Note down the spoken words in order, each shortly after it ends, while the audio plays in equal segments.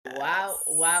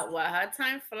Wow, how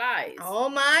time flies. Oh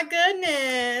my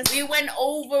goodness. We went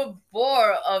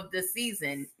overboard of the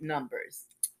season numbers.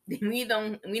 We're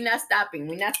not stopping.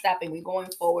 We're going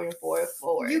forward.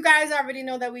 You guys already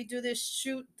know that we do this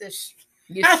You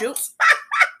I shoot?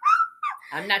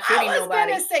 I'm not shooting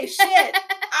nobody. I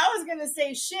was gonna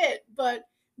say shit, but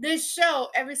this show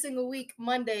every single week,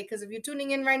 Monday, because if you're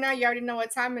tuning in right now, you already know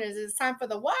what time it is. It's time for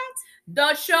the what?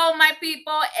 The show, my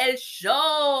people. El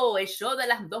show de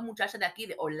las dos muchachas de aquí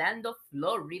de Orlando,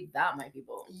 Florida, my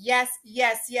people. Yes,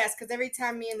 because every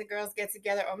time me and the girls get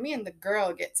together, or me and the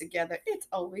girl get together, it's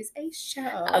always a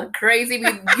show. Crazy.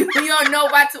 You don't know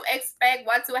what to expect,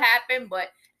 what to happen,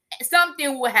 but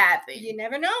something will happen. You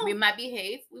never know. We might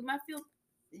behave. We might feel...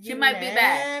 She might be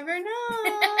bad. You never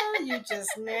know. You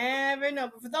just never know.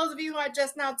 But for those of you who are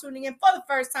just now tuning in for the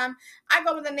first time, I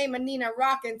go with the name of Nina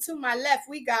Rock, and to my left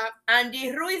we got Andy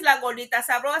Ruiz, la gordita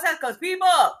sabrosa, because people,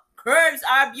 curves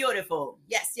are beautiful.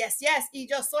 Yes. Y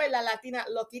yo soy la Latina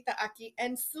loquita aquí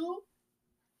en su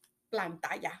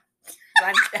pantalla.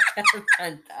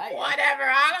 Pantalla. Whatever,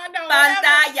 I don't know.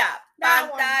 Pantalla.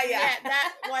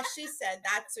 That what she said.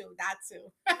 That too.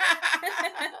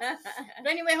 But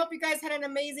anyway, hope you guys had an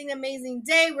amazing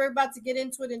day. We're about to get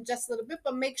into it in just a little bit,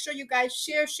 but make sure you guys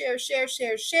share,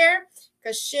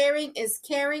 because sharing is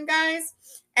caring, guys.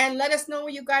 And let us know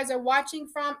where you guys are watching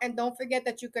from. And don't forget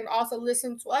that you can also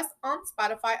listen to us on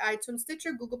Spotify, iTunes,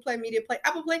 Stitcher, Google Play, Media Play,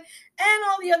 Apple Play, and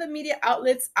all the other media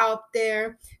outlets out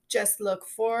there. Just look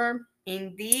for...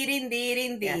 Indeed.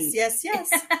 Yes.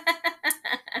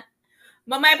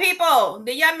 But my people,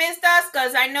 did y'all miss us?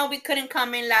 Because I know we couldn't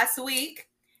come in last week.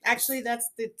 Actually, that's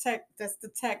the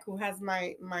tech who has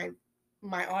my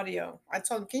audio. I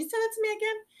told him, can you send it to me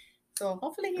again? So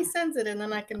hopefully he sends it and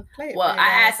then I can play it. Well,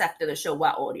 I asked after the show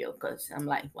what audio, because I'm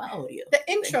like, what audio? The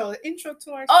intro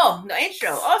to our show. Oh, the intro.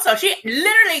 Also, she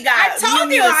literally got new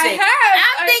music.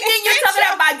 I'm thinking you're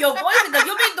talking about your voice, because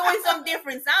you've been doing some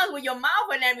different sounds with your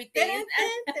mouth and everything.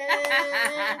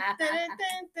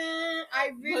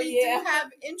 I really do have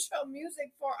intro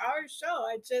music for our show.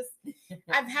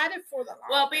 I've had it for the longest.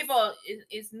 Well, people,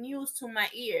 it's news to my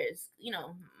ears. You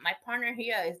know, my partner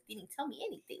here didn't tell me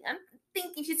anything. I'm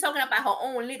thinking she's talking about her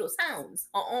own little sounds,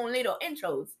 her own little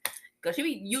intros, because she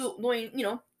be doing,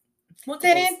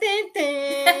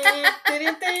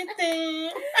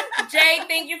 Jay,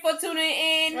 thank you for tuning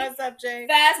in. What's up, Jay?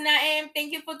 Fast Naim,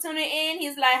 thank you for tuning in.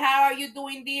 He's like, how are you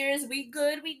doing, dears? We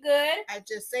good. I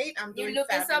just said I'm doing. You're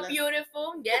looking fabulous. so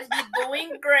beautiful. Yes, we're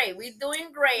doing great.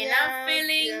 And I'm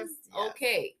feeling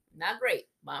okay. Not great,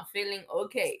 but I'm feeling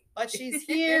okay. But she's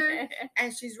here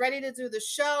and she's ready to do the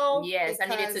show. Yes, I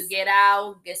needed to get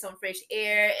out, get some fresh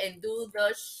air, and do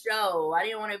the show. I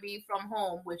didn't want to be from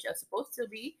home, which I'm supposed to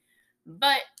be,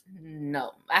 but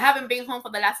no, I haven't been home for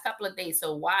the last couple of days.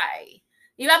 So why?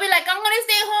 If I be like, I'm gonna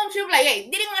stay home, she'll be like, hey,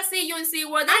 didn't I see you in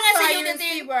SeaWorld? Didn't I see you in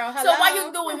SeaWorld? So what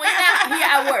you doing when you're not here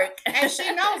at work? And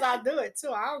she knows I'll do it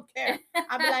too. I don't care.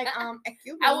 I'll be like,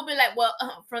 excuse me. I will be like, well,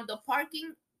 from the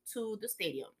parking to the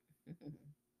stadium.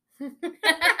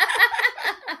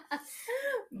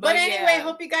 But anyway,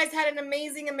 hope you guys had an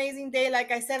amazing day.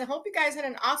 Like I said, I hope you guys had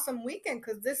an awesome weekend,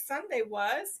 because this Sunday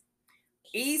was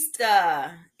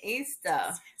Easter.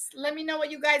 Let me know what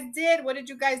you guys did. What did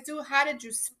you guys do? How did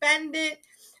you spend it?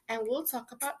 And we'll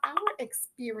talk about our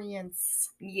experience.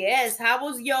 Yes. How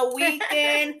was your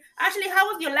weekend? Actually, how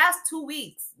was your last 2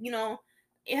 weeks?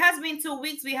 It has been 2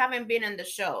 weeks we haven't been on the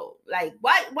show. Like,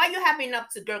 why you have been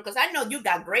up to, girl? Because I know you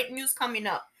got great news coming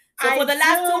up. So for the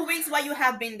last 2 weeks, what you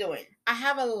have been doing? I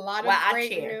have a lot of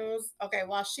great news. Okay,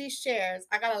 while she shares,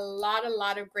 I got a lot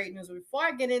of great news. Before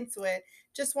I get into it,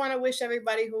 just want to wish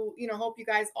everybody who, hope you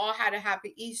guys all had a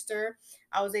happy Easter.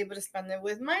 I was able to spend it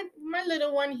with my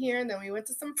little one here. And then we went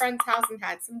to some friend's house and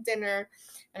had some dinner.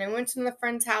 And I went to the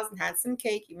friend's house and had some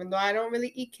cake, even though I don't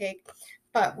really eat cake.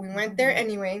 But we went there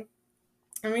anyway.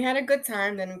 And we had a good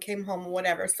time. Then we came home or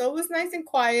whatever. So it was nice and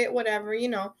quiet, whatever,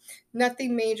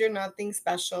 nothing major, nothing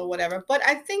special, whatever. But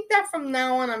I think that from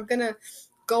now on, I'm going to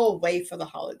go away for the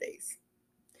holidays.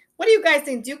 What do you guys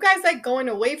think? Do you guys like going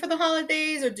away for the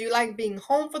holidays, or do you like being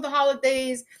home for the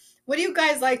holidays? What do you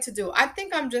guys like to do? I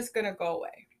think I'm just going to go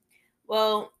away.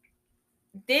 Well,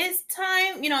 this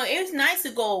time, it's nice to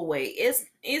go away. It's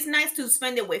nice to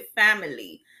spend it with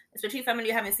family, especially family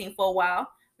you haven't seen for a while.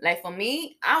 Like for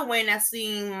me, I went and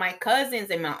seen my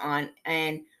cousins and my aunt,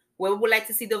 and we would like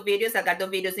to see the videos. I got the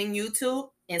videos in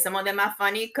YouTube, and some of them are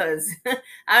funny because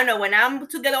I don't know, when I'm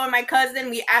together with my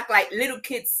cousin, we act like little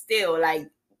kids still. Like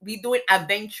we doing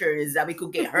adventures that we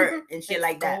could get hurt and shit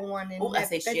like that. Oh, I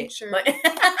say shit.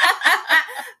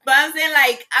 But I'm saying,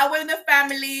 like, I went with the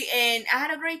family and I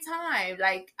had a great time.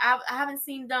 Like, I haven't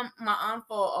seen my aunt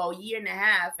for a year and a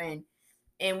half, and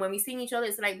when we see each other,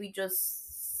 it's like we didn't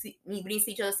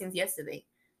see each other since yesterday.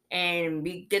 And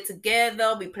we get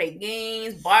together, we play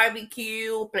games,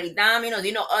 barbecue, play dominoes.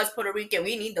 You know, us Puerto Rican,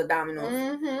 we need the dominoes.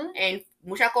 Mm-hmm. And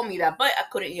mucha comida, but I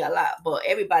couldn't eat a lot. But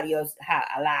everybody else had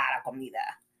a lot of comida.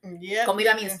 Yeah,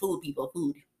 comida means food, people,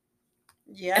 food.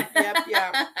 Yep.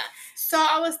 So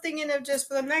I was thinking of just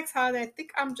for the next holiday, I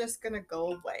think I'm just gonna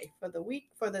go away for the week,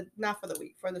 for the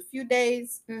few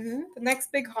days. Mm-hmm. The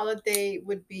next big holiday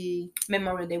would be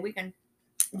Memorial Day weekend.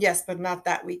 Yes, but not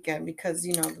that weekend because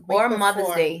the week or before,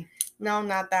 Mother's Day. No,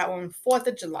 not that one. 4th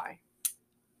of July.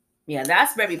 Yeah,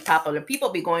 that's very popular.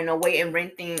 People be going away and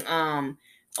renting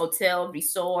hotel,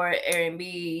 resort,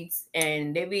 Airbnbs,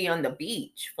 and they be on the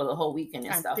beach for the whole weekend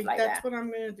and stuff like that. That's what I'm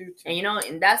gonna do too. And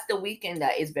and that's the weekend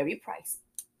that is very pricey.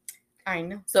 I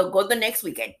know. So go the next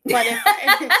weekend. But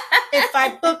if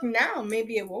I book now,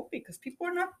 maybe it won't be because people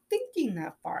are not thinking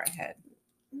that far ahead.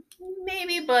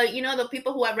 Maybe, but the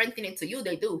people who are renting it to you,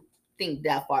 they do think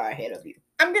that far ahead of you.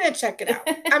 I'm gonna check it out.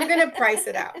 I'm gonna price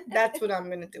it out. That's what I'm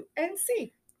gonna do and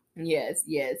see. Yes.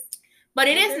 But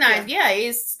it is nice. Yeah,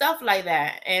 it's stuff like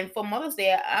that. And for Mother's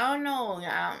Day, I don't know.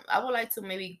 I would like to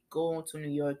maybe go to New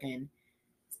York and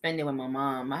spend it with my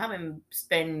mom. I haven't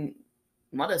spent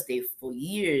Mother's Day for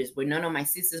years with none of my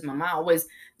sisters. My mom always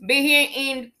be here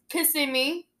in kissing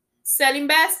me, selling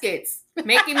baskets,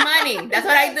 making money. That's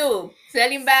what I do,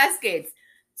 selling baskets.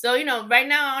 So, right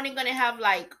now I'm only going to have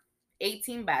like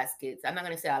 18 baskets. I'm not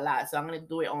going to sell a lot. So I'm going to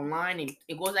do it online and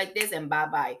it goes like this and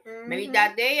bye-bye. Mm-hmm. Maybe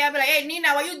that day I'll be like, hey,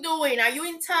 Nina, what you doing? Are you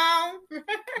in town?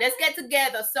 Let's get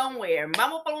together somewhere.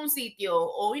 Vamos para un sitio.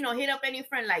 Or, hit up any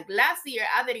friend. Like last year,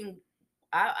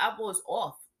 I was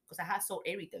off because I had sold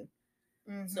everything.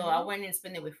 Mm-hmm. So I went and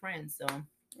spent it with friends. So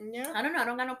yeah, I don't know. I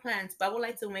don't got no plans, but I would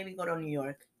like to maybe go to New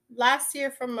York. Last year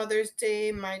for Mother's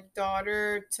Day, my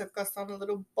daughter took us on a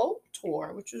little boat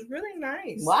tour, which was really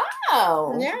nice.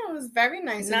 Wow. Yeah, it was very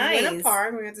nice. Nice. We went to a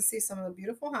park. We had to see some of the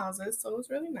beautiful houses, so it was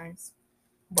really nice.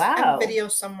 Wow. I have a video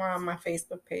somewhere on my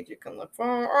Facebook page you can look for,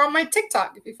 or on my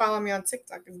TikTok. If you follow me on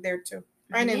TikTok, it's there too.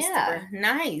 Right, Instagram.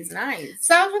 Nice.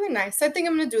 So that was really nice. So I think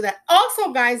I'm going to do that.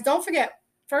 Also, guys, don't forget,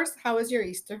 first, how was your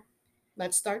Easter?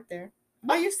 Let's start there.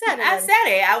 Oh, you said it. I said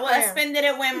it. I was spending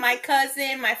it with my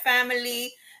cousin, my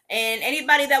family, and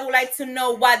anybody that would like to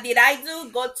know what did I do,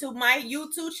 go to my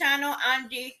YouTube channel,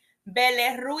 Angie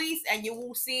Bele Ruiz, and you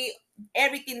will see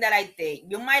everything that I did.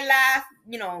 You might laugh,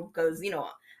 because,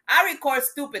 I record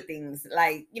stupid things.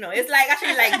 Like, it's like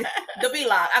actually like the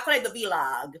vlog. I call it the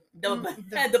vlog. The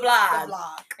blog. The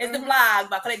blog. It's the blog,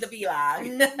 but I call it the vlog.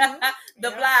 Mm-hmm.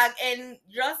 The blog. And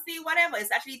just see whatever.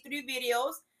 It's actually 3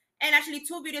 videos. And actually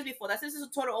 2 videos before that. This is a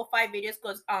total of 5 videos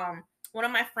because one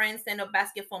of my friends sent a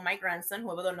basket for my grandson.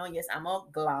 Whoever don't know, yes, I'm a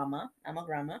grandma.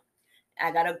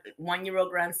 I got a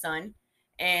 1-year-old grandson.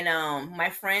 And my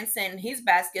friend sent his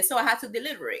basket, so I had to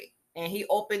deliver it. And he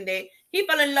opened it. He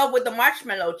fell in love with the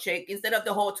marshmallow chick instead of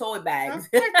the whole toy bag. Of course,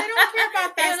 they don't care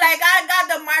about that. He was like, I got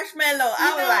the marshmallow.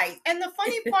 I was like. And the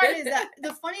funny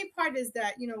part is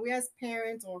that, we as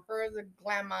parents or her as a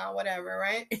grandma, whatever,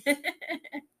 right?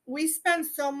 We spend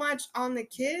so much on the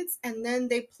kids and then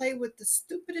they play with the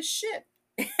stupidest shit.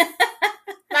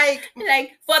 Like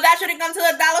for that should have gone to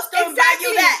the dollar store and buy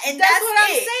you that. And that's what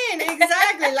I'm saying.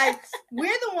 Exactly. Like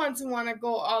we're the ones who want to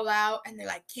go all out and they're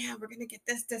like, yeah, we're gonna get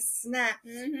this snack.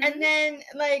 Mm-hmm. And then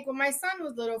like when my son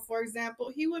was little, for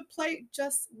example, he would play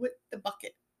just with the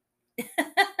bucket.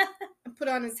 And put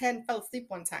on his head and fell asleep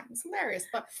one time. It's hilarious.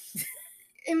 But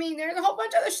I mean, there's a whole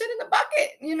bunch of other shit in the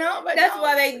bucket, But that's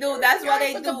what they do. That's what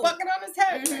they do. Put the bucket on his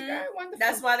head. Mm-hmm. Like, wonderful.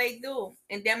 That's what they do.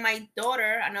 And then my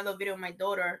daughter, another video of my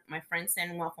daughter, my friend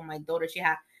sent one for my daughter. She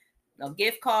had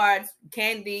gift cards,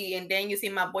 candy, and then you see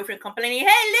my boyfriend complaining, "Hey,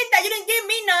 Linda, you didn't give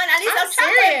me none. At least a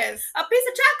chocolate, a piece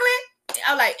of chocolate."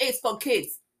 I'm like, "It's for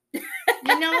kids."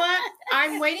 You know what?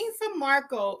 I'm waiting for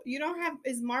Marco.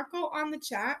 Is Marco on the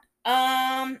chat?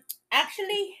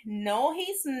 Actually, no,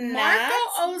 he's not. Marco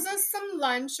owes us some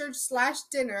lunch or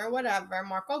 / dinner, whatever.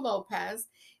 Marco Lopez.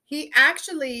 He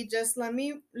actually just let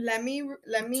me.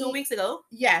 2 weeks ago.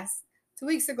 Yes, 2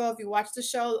 weeks ago. If you watched the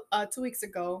show, 2 weeks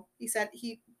ago, he said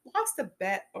he lost a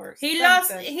bet or he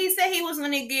something. He said he was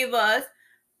gonna give us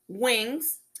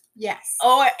wings. Yes.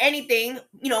 Or anything,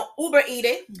 Uber eat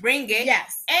it, bring it.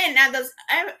 Yes. And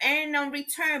on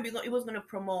return, it was gonna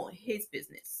promote his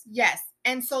business. Yes.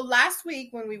 And so last week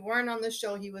when we weren't on the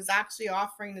show, he was actually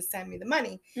offering to send me the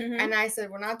money. Mm-hmm. And I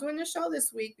said, we're not doing the show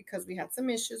this week because we had some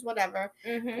issues, whatever.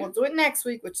 Mm-hmm. We'll do it next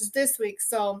week, which is this week.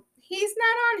 So he's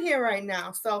not on here right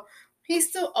now. So he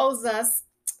still owes us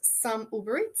some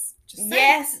Uber Eats.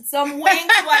 Yes, some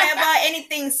wings, whatever,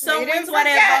 anything, some wings,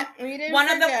 whatever. One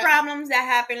of the problems that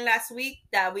happened last week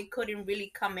that we couldn't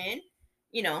really come in,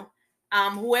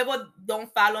 whoever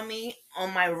don't follow me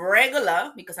on my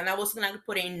regular, because I was not gonna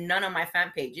put in none of my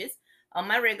fan pages. On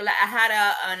my regular, I had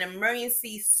an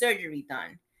emergency surgery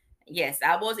done. Yes,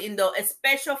 I was in a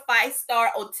special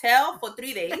 5-star hotel for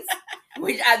 3 days,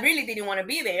 which I really didn't want to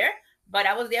be there. But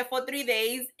I was there for 3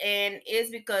 days, and it's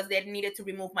because they needed to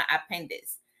remove my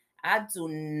appendix. I do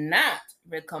not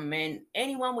recommend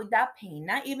anyone with that pain,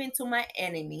 not even to my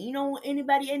enemy. You know,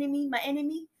 anybody enemy? My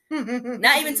enemy?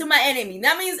 Not even to my enemy.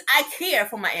 That means I care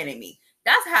for my enemy.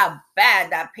 That's how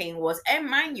bad that pain was. And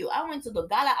mind you, I went to the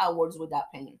Gala Awards with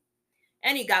that pain.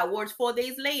 And it got worse 4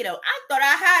 days later. I thought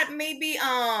I had maybe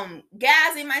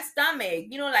gas in my stomach.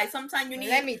 You know, like sometimes you need.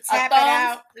 Let me tap it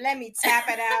out. Let me tap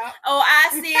it out. Oh,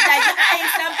 acid. Like I ate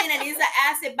something and it's an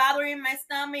acid bothering my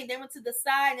stomach. Then went to the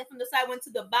side. Then from the side went to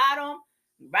the bottom.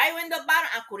 Right when the bottom,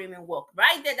 I couldn't even walk.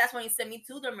 Right there, that's when he sent me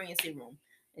to the emergency room.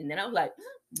 And then I was like,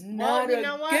 well, you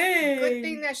know what? Good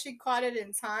thing that she caught it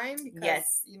in time. Because,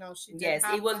 yes. She did. Yes,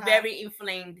 it was very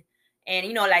inflamed.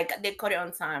 And, like, they caught it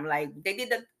on time. Like, they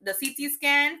did the CT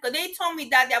scan. Because they told me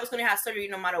that I was going to have surgery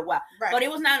no matter what. Right. But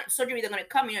it was not surgery they're going to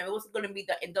come in. It was going to be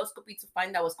the endoscopy to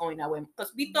find out what's going on.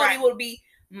 Because we thought it would be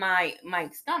my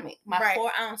stomach. My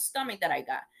 4-ounce stomach that I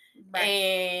got. Right.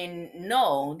 And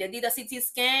no, they did a CT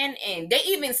scan. And they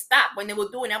even stopped when they were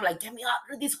doing it. I'm like, get me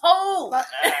out of this hole.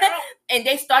 And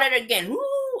they started again. Woo!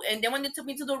 And then when they took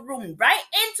me to the room,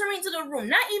 entering to the room,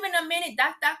 not even a minute,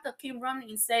 that doctor came running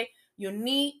and said, you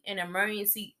need an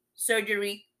emergency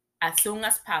surgery as soon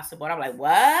as possible. And I'm like,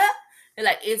 what? They're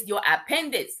like, it's your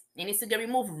appendix. It needs to get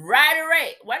removed right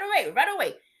away.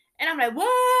 And I'm like,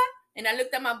 what? And I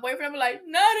looked at my boyfriend. I'm like,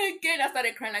 not again. I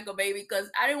started crying like a baby because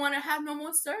I didn't want to have no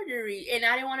more surgery. And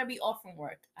I didn't want to be off from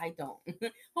work. I don't. Who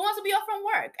wants to be off from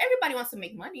work? Everybody wants to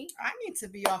make money. I need to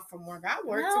be off from work. I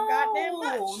work too goddamn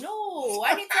much. No,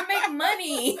 I need to make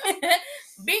money.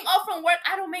 Being off from work,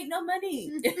 I don't make no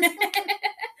money.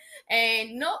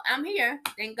 And no, I'm here.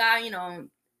 Thank God,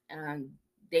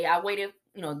 I waited,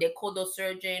 they called the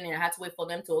surgeon and I had to wait for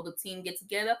them to all the team get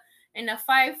together. And at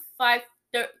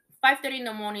 5:30 in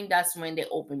the morning, that's when they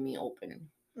opened me open.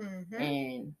 Mm-hmm.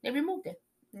 And they removed it.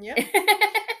 Yep.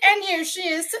 And here she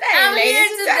is today. I'm here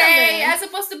today. I'm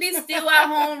supposed to be still at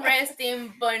home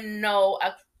resting, but no,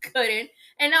 I couldn't.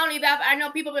 And not only that, I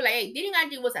know people be like, hey, didn't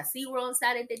Angie was at SeaWorld on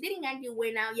Saturday? Didn't Angie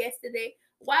win out yesterday?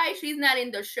 Why she's not in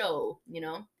the show,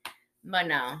 But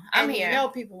no, I'm here.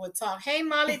 People would talk. Hey,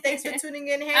 Molly, thanks for tuning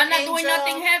in. Hey, I'm not doing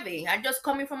nothing heavy. I'm just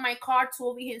coming from my car to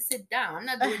over here and sit down. I'm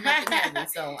not doing nothing heavy,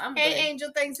 so I'm good. Hey,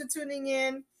 Angel, thanks for tuning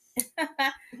in.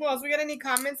 Who else? We got any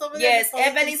comments over there? Yes,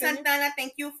 Evelyn Santana,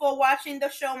 thank you for watching the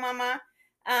show, Mama.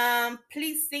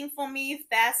 Please sing for me,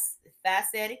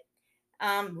 Facet.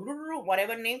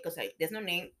 Whatever name, because there's no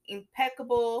name.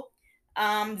 Impeccable.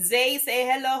 Zay say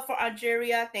hello for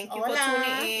Algeria. Thank you for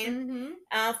tuning in.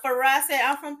 Faraz said,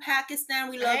 I'm from Pakistan.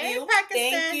 We love you.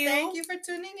 Pakistan. Thank you for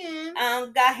tuning in.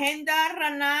 Gahenda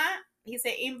Rana, he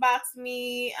said, inbox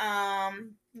me.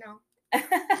 No.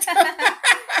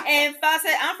 And Fa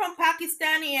said, I'm from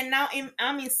Pakistan and now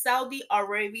I'm in Saudi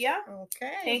Arabia.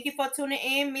 Okay. Thank you for tuning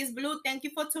in. Miss Blue, thank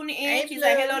you for tuning in. Hey, she's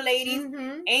like, hello, ladies.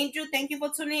 Angel, thank you for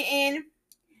tuning in.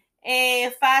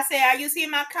 And Fa said, are you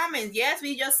seeing my comments? Yes,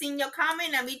 we just seen your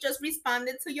comment and we just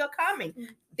responded to your comment.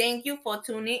 Thank you for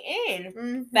tuning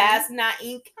in. Fast not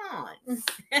in con.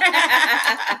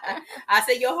 I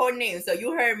said your whole name. So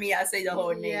you heard me. I say the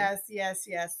whole name.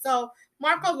 Yes. So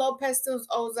Marco Lopez still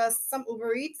owes us some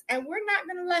Uber Eats and we're not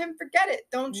going to let him forget it.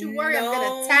 Don't you worry. I'm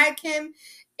going to tag him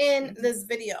in this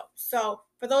video. So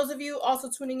for those of you also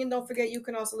tuning in, don't forget you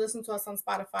can also listen to us on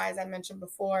Spotify, as I mentioned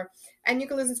before. And you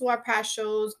can listen to our past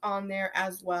shows on there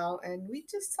as well. And we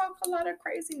just talk a lot of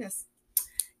craziness.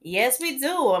 Yes, we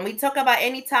do. And we talk about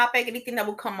any topic, anything that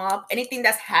will come up, anything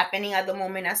that's happening at the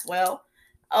moment as well.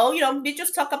 Oh, we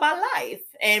just talk about life.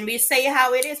 And we say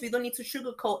how it is. We don't need to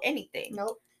sugarcoat anything.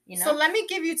 Nope. So let me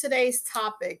give you today's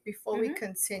topic before we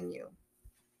continue.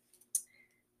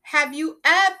 Have you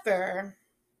ever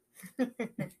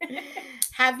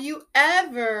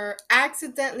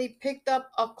accidentally picked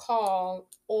up a call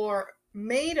or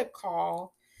made a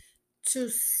call to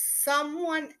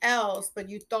someone else, but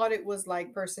you thought it was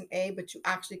like person A, but you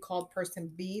actually called person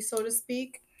B, so to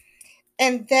speak?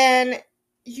 And then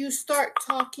you start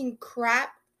talking crap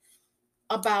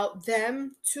about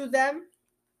them to them?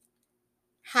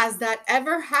 Has that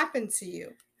ever happened to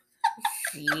you?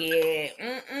 Yeah.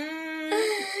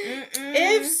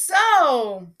 If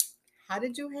so, How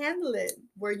did you handle it?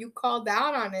 Were you called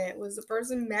out on it? Was the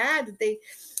person mad? Did they,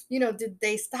 did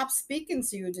they stop speaking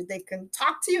to you? Did they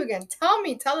talk to you again?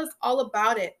 Tell us all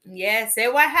about it. Yeah, say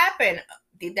what happened.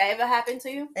 Did that ever happen to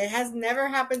you? It has never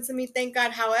happened to me, thank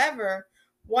God. However,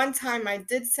 one time I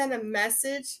did send a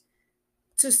message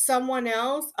to someone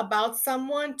else about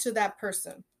someone to that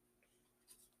person.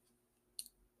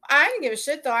 I didn't give a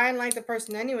shit though. I didn't like the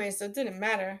person anyway, so it didn't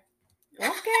matter. Okay.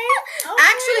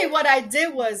 Actually, what I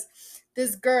did was,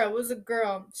 this girl, it was a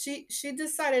girl. She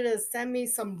decided to send me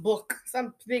some book,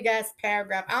 some big ass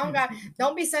paragraph.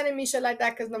 Don't be sending me shit like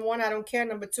that, because number one, I don't care.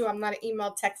 Number two, I'm not an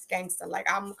email text gangster. Like,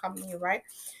 I'm coming here, right?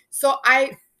 So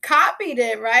I copied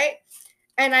it, right?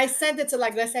 And I sent it to,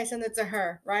 like, let's say I sent it to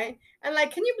her, right? And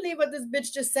like, can you believe what this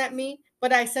bitch just sent me?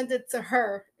 But I sent it to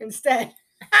her instead.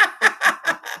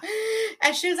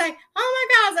 And she was like, oh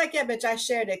my God. I was like, yeah, bitch, I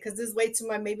shared it because this is way too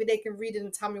much. Maybe they can read it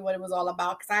and tell me what it was all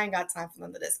about, because I ain't got time for none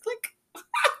of this. Click.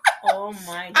 Oh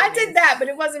my goodness. I did that, but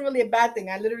it wasn't really a bad thing.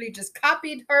 I literally just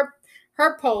copied her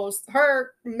post,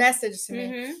 her message to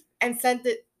me, and sent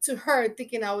it to her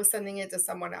thinking I was sending it to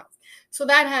someone else. So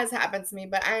that has happened to me,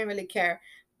 but I didn't really care.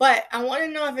 But I want to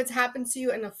know if it's happened to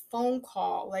you in a phone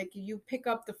call. Like, you pick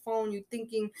up the phone, you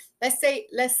thinking, let's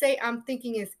say I'm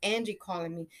thinking it's Angie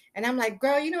calling me. And I'm like,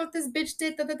 girl, you know what this bitch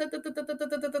did?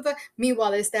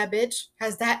 Meanwhile, it's that bitch.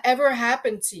 Has that ever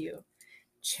happened to you?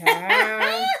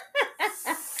 Child.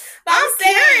 I'm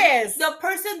serious. The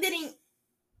person didn't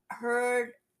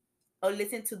heard or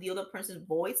listen to the other person's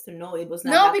voice to know it was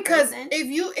not that because person?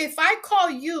 if I call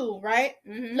you, right?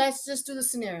 Let's just do the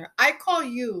scenario. I call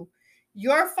you.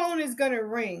 Your phone is going to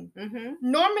ring.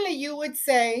 Normally, you would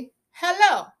say,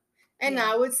 hello. And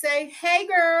I would say, hey,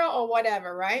 girl, or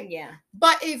whatever, right? Yeah.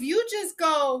 But if you just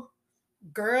go,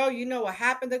 girl, you know what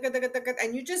happened,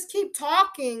 and you just keep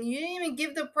talking, you didn't even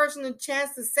give the person a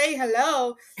chance to say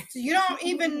hello, so you don't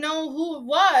even know who it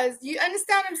was. You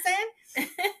understand what I'm saying?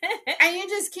 And you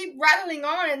just keep rattling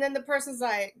on, and then the person's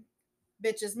like,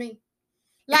 bitch, it's me.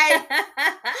 Like,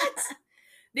 what?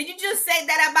 Did you just say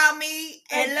that about me?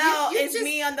 Hello, it's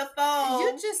me on the phone.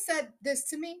 You just said this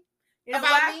to me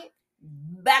about me?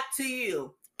 Back to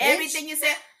you. Bitch. Everything you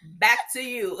said, back to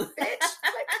you. Bitch.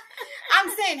 Like, I'm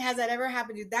saying, has that ever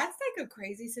happened to you? That's like a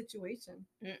crazy situation.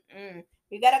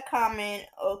 We got a comment.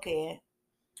 Okay.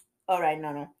 All right,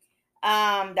 no.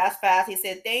 That's fast. He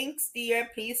said, thanks, dear.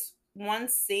 Please, one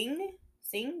sing.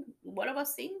 What about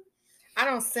sing? I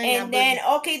don't sing. And then,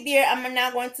 okay, dear, I'm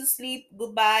now going to sleep.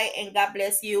 Goodbye and God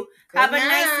bless you. Have a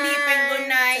nice sleep and good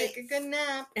night. Take a good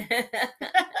nap.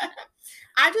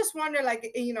 I just wonder,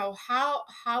 like, how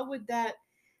would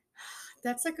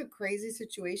that's like a crazy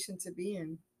situation to be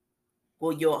in.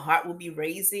 Well, your heart will be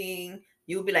racing.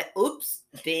 You'll be like, oops,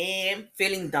 damn,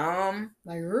 feeling dumb.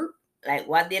 Like,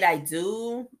 what did I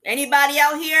do? Anybody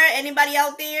out here? Anybody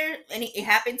out there? It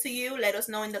happened to you? Let us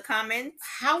know in the comments.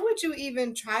 How would you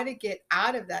even try to get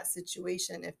out of that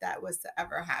situation if that was to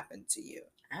ever happen to you?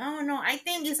 I don't know. I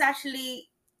think it's actually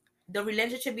the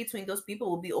relationship between those people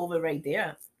will be over right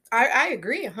there. I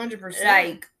agree 100%.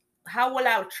 Like, how will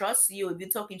I trust you if you're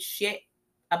talking shit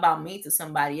about me to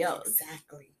somebody else?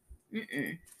 Exactly.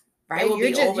 Right? You're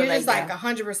just like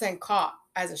 100% caught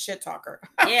as a shit talker.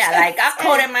 Yeah, like I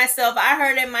quoted myself. I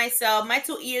heard it myself. My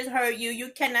 2 ears heard you. You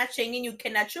cannot change and you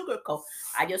cannot sugarcoat.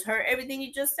 I just heard everything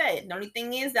you just said. The only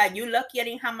thing is that you're lucky I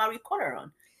didn't have my recorder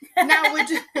on. Now,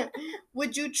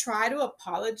 would you try to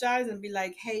apologize and be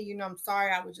like, hey, I'm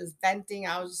sorry, I was just venting,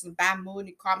 I was just in a bad mood,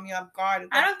 you caught me off guard?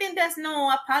 I don't think there's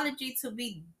no apology to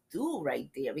be due right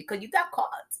there, because you got caught.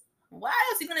 What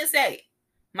else are you gonna say?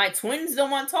 My twins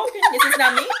don't want talking. This is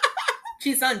not me.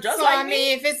 She's on just like me. I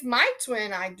mean, if it's my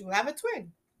twin, I do have a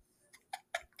twin.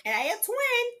 And I have a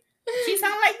twin. She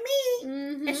sounds like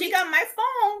me. And she got my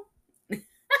phone.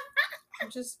 I'm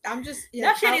just. Yeah,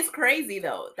 that shit is crazy,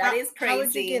 though. That is crazy. How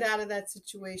would you get out of that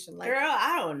situation? Like, girl,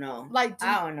 I don't know. Like,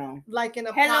 I don't know. Like an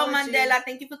apology. Hello, Mandela.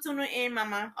 Thank you for tuning in,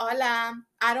 Mama. Hola.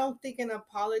 I don't think an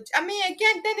apology. I mean,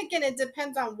 then again, it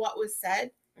depends on what was said.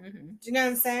 Do you know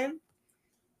what I'm saying?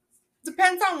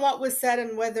 Depends on what was said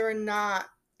and whether or not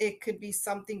it could be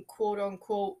something quote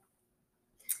unquote.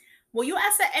 Will you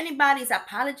accept anybody's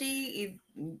apology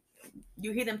if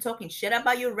you hear them talking shit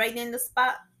about you right in the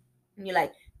spot? And you're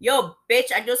like, yo,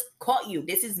 bitch, I just caught you.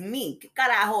 This is me. ¿Qué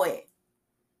carajo es?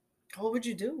 What would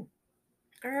you do?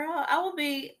 Girl, I would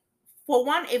be, for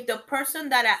one, if the person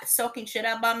that talking shit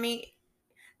about me,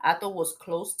 I thought was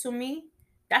close to me,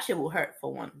 that shit will hurt,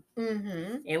 for one.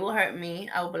 It will hurt me.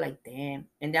 I would be like, damn.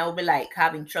 And that would be like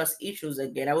having trust issues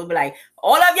again. I would be like,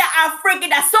 all of y'all are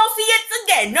freaking associates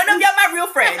again. None of y'all my real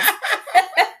friends.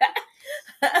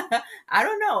 I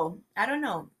don't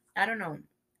know.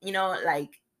 you know,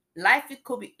 like life is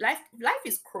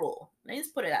cruel. Let's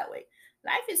put it that way.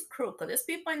 Life is cruel because there's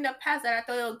people in the past that I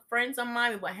thought were friends of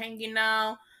mine. We were hanging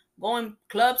out, going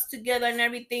clubs together and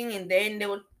everything, and then they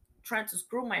were trying to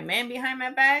screw my man behind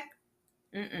my back.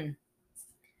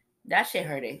 That shit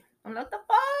hurted. I'm like, the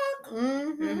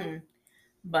fuck?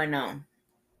 But no.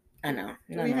 I know.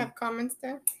 Do we have comments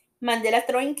there? Mandela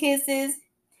throwing kisses,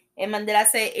 and Mandela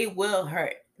say it will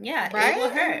hurt. Yeah, right? It will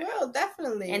hurt. It will,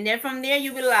 definitely. And then from there,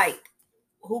 you be like,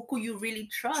 who could you really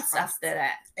trust after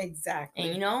that? Exactly.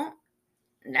 And you know,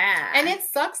 nah. And it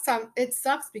sucks. It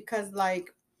sucks because,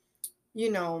 like,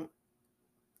 you know,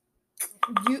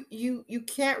 you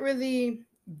can't really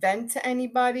vent to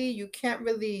anybody. You can't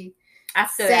really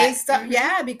say stuff.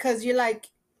 Yeah, because you're like,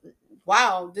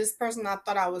 wow, this person I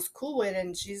thought I was cool with,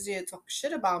 and she's here to talk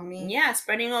shit about me. Yeah,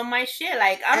 spreading on my shit.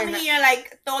 Like, I'm here,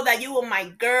 like, thought that you were my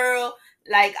girl.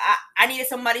 Like, I needed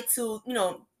somebody to, you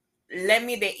know, lend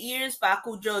me the ears so I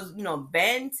could just, you know,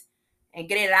 vent and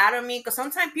get it out of me. Because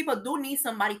sometimes people do need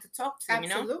somebody to talk to, absolutely, you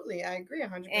know? Absolutely, I agree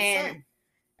 100%.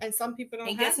 And some people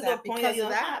don't have that because of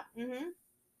that.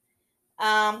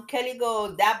 Kelly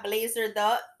go, that blazer,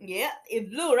 yeah, it's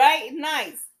blue, right? It's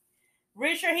nice.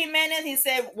 Richard Jimenez, he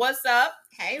said, what's up?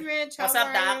 Hey, Rich. What's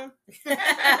up, Doc?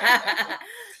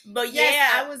 But yes,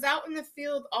 yeah. I was out in the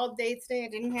field all day today. I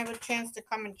didn't have a chance to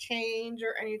come and change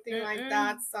or anything like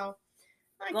that. So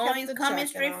coming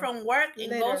straight from work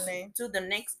and goes to the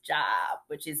next job,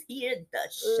 which is here, the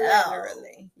show.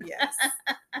 Literally, yes.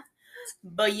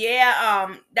 But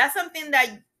yeah, that's something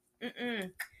that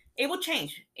it will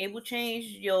change. It will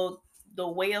change the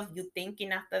way of you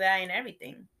thinking after that and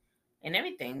everything.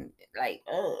 Like,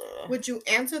 would you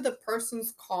answer the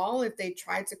person's call if they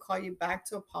tried to call you back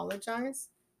to apologize?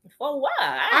 For what?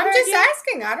 I'm just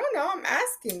asking. I don't know. I'm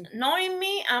asking. Knowing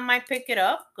me, I might pick it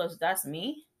up because that's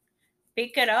me.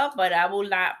 Pick it up, but I will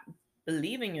not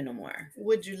believe in you no more.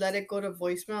 Would you let it go to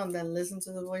voicemail and then listen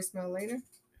to the voicemail later?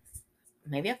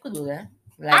 Maybe I could do that.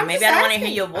 Like, maybe I don't want to hear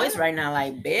your voice right now.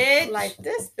 Like, bitch. Like,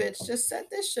 this bitch just said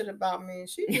this shit about me.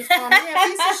 She just called me a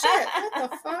piece of shit.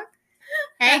 What the fuck?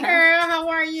 Hey, girl, how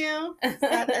are you? Is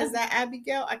that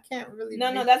Abigail? I can't really.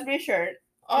 No, that's Richard.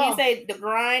 Oh. He said the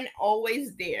grind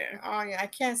always there. Oh, yeah. I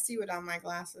can't see without my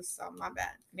glasses, so my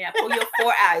bad. Yeah, put your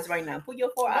 4 eyes right now. Put your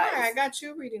 4 eyes. All right, I got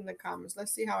you reading the comments.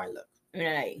 Let's see how I look.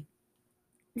 Right.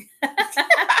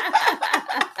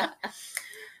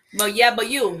 But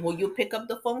will you pick up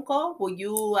the phone call? Will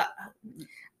you?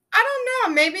 I don't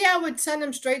know. Maybe I would send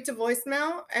them straight to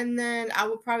voicemail, and then I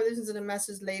would probably listen to the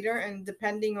message later. And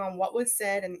depending on what was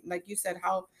said, and like you said,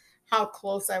 how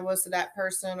close I was to that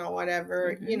person or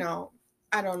whatever, you know,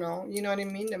 I don't know. You know what I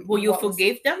mean? Will you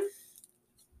forgive them?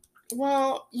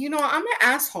 Well, you know, I'm an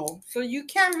asshole, so you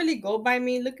can't really go by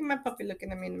me. Look at my puppy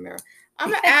looking at me in the mirror.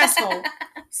 I'm an asshole.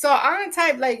 So I'm the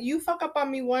type, like, you fuck up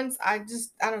on me once, I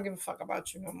don't give a fuck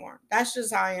about you no more. That's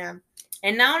just how I am.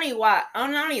 And not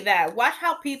only that, watch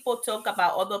how people talk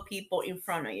about other people in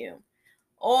front of you.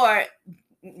 Or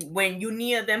when you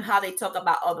near them, how they talk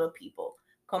about other people.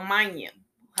 Mind you,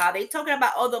 how they talking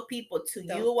about other people to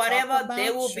you, whatever,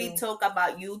 they will be talk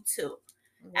about you too.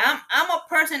 Mm-hmm. I'm a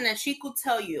person that she could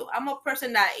tell you. I'm a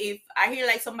person that if I hear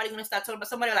like somebody gonna start talking about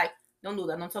somebody, like, don't do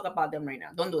that. Don't talk about them right now.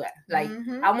 Don't do that. Like,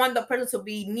 I want the person to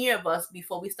be near us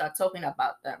before we start talking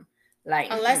about them. Like,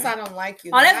 unless I don't like you.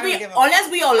 Unless we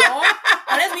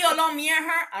alone, me and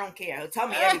her, I don't care. Tell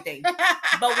me everything.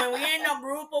 But when we're in a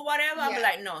group or whatever, I'll be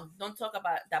like, no, don't talk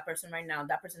about that person right now.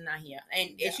 That person's not here.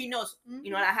 And she knows,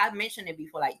 you know, I have mentioned it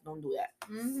before, like, don't do that.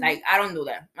 Like, I don't do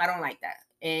that. I don't like that.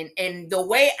 And the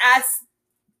way I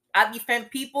defend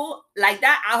people like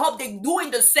that, I hope they're doing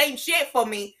the same shit for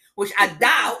me, which I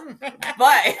doubt.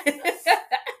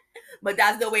 But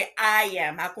that's the way I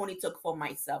am. I can only talk for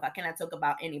myself. I cannot talk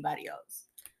about anybody else.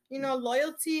 You know,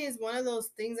 loyalty is one of those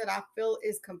things that I feel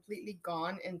is completely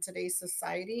gone in today's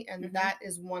society. And that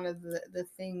is one of the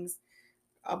things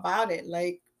about it.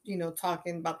 Like, you know,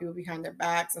 talking about people behind their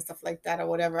backs and stuff like that or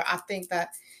whatever. I think that,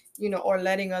 you know, or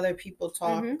letting other people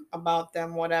talk about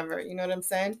them, whatever. You know what I'm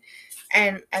saying?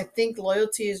 And I think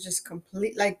loyalty is just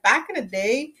complete. Like, back in the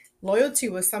day, loyalty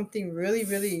was something really,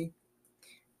 really,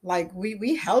 like,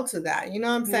 we held to that. You know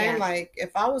what I'm saying? Yeah. Like,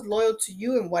 if I was loyal to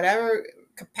you in whatever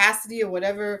capacity or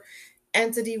whatever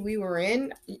entity we were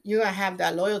in, you're gonna have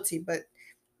that loyalty. But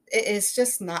it's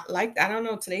just not like that. I don't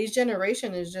know. Today's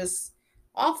generation is just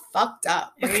all fucked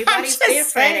up. Everybody's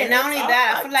different. And not only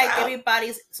that, I feel like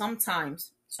everybody's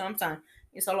sometimes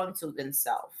it's all into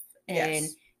themselves.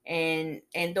 Yes. And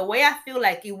the way I feel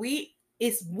like the word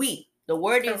is we.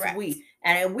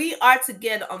 And if we are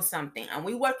together on something and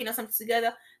we working on something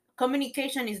together,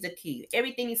 communication is the key.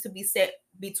 Everything needs to be said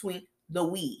between the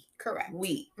we. Correct.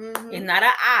 We. Mm-hmm. It's not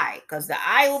an I, because the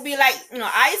I will be like,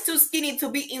 I is too skinny to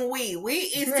be in we. We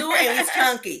is too and it's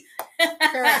chunky.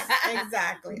 Correct.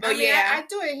 Exactly. But I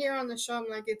do it here on the show. I'm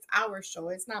like, it's our show.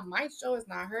 It's not my show. It's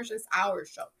not her show. It's our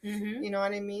show. Mm-hmm. You know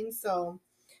what I mean? So,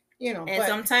 and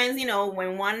sometimes,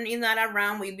 when one is not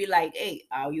around, we be like, hey,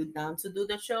 are you down to do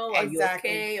the show? Are you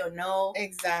okay or no?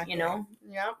 Exactly.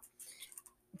 Yep.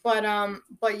 But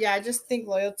yeah, I just think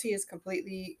loyalty is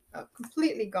completely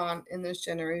gone in this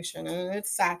generation, and it's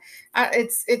sad.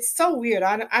 It's so weird.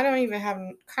 I don't even have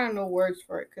kind of no words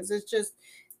for it, because it's just,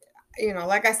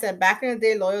 like I said, back in the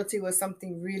day, loyalty was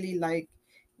something really like,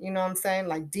 what I'm saying,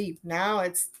 like deep. Now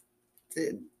it's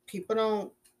people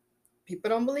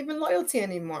don't believe in loyalty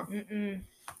anymore. Mm-mm.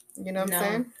 You know what I'm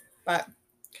saying? But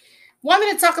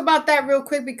wanted to talk about that real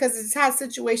quick, because it's a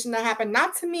situation that happened,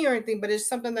 not to me or anything, but it's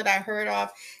something that I heard of,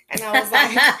 and I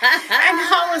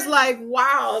was like,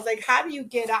 wow. I was like, how do you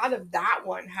get out of that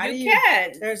one?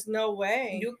 Can't. There's no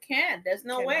way. You can't. There's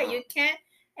no way. You can't.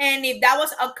 And if that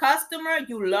was a customer,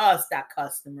 you lost that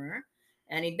customer.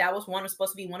 And if that was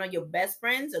supposed to be one of your best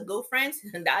friends or good friends,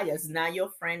 that is not your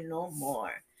friend no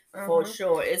more. For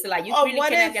sure. It's like you really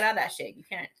cannot get out of that shit. You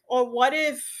can't. Or what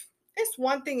if, it's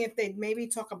one thing if they maybe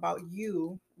talk about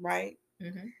you, right?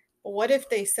 Mm-hmm. But what if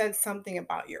they said something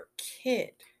about your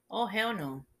kid? Oh, hell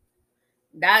no.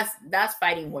 That's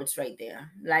fighting words right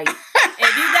there. Like,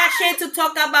 if you got shit to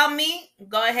talk about me,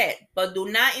 go ahead. But do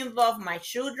not involve my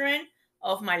children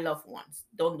of my loved ones.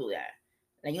 Don't do that.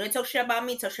 Like, you want to talk shit about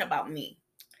me, talk shit about me.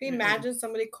 Can you imagine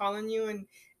somebody calling you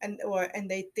and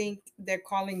they think they're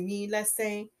calling me, let's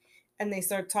say, and they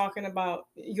start talking about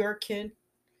your kid?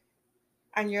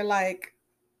 And you're like,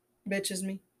 bitch, is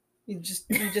me. You just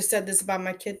said this about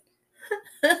my kid.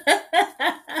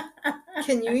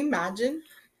 Can you imagine?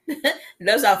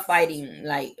 Those are fighting.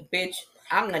 Like, bitch,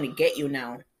 I'm gonna get you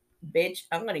now. Bitch,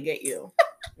 I'm gonna get you.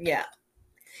 Yeah.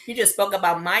 You just spoke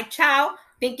about my child,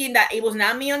 thinking that it was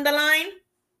not me on the line.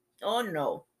 Oh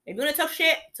no. If you want to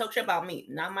talk shit about me,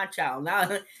 not my child. Now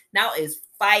it's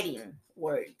fighting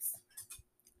words.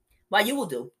 What you will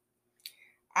do?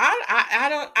 I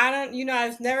don't,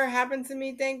 it's never happened to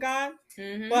me, thank God.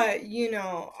 Mm-hmm. But,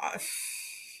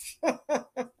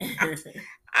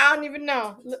 I don't even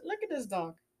know. Look at this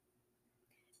dog.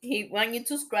 He wants you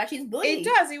to scratch his booty. He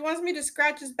does. He wants me to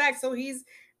scratch his back. So he's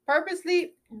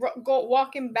purposely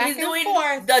walking back and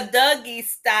forth. The doggy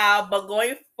style, but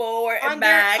going forward and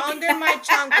back. Under my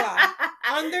chancla.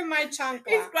 Under my chancla.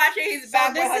 He's scratching his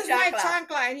back. So this is my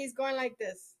chancla, and he's going like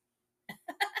this.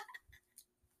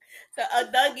 So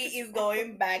a doggy is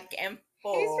going back and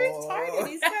forth. He's retarded.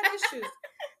 He's got issues.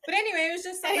 But anyway, it was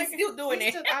just he's still doing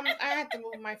it. I have to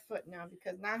move my foot now,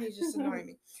 because now he's just annoying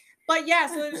me. But yeah,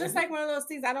 so it's just like one of those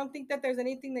things. I don't think that there's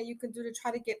anything that you can do to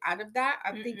try to get out of that.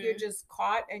 I think you're just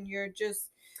caught, and you're just,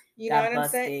 know what I'm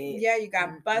saying? Yeah, you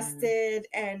got busted,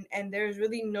 and there's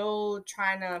really no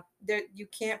trying to. You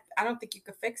can't. I don't think you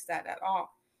could fix that at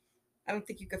all. I don't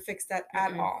think you could fix that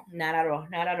at all. Not at all.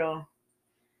 Not at all.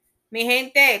 Mi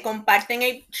gente, comparten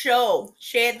el show.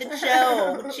 Share the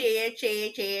show.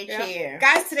 Share.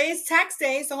 Guys, today is tax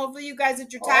day, so hopefully you guys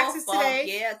did your taxes today.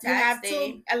 Yeah, tax you have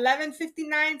day. till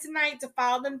 11:59 tonight to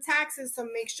file them taxes, so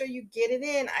make sure you get it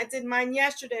in. I did mine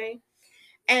yesterday,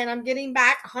 and I'm getting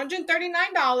back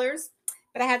 $139,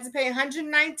 but I had to pay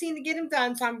 $119 to get them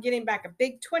done, so I'm getting back a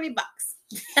big $20.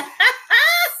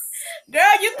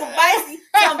 Girl, you can buy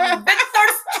some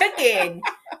Victor's chicken.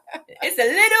 It's a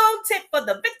little tip for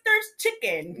the Victor's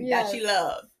chicken that she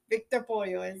loves. Victor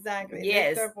Pollo, exactly.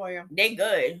 Yes. Victor Pollo. They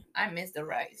good. I miss the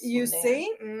rice. You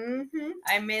see? Mm-hmm.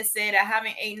 I miss it. I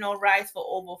haven't ate no rice for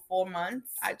over 4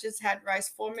 months. I just had rice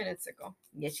 4 minutes ago.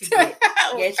 Yes, you did.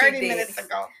 Yes, 30 minutes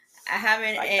ago. I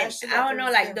haven't, and I don't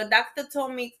know, like the doctor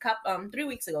told me 3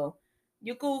 weeks ago,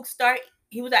 you could start,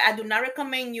 he was like, I do not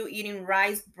recommend you eating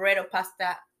rice, bread, or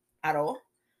pasta at all,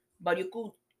 but you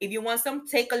could, if you want some,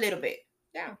 take a little bit.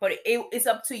 Yeah. But it's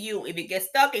up to you. If it gets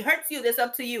stuck, it hurts you, that's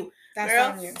up to you. That's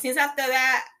girl, on you. Since after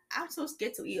that, I'm so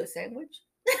scared to eat a sandwich.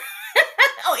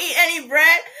 Or eat any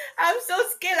bread. I'm so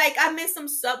scared. Like, I miss some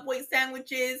Subway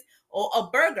sandwiches or a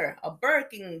burger, a Burger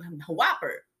King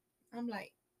Whopper. I'm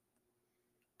like,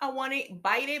 I want to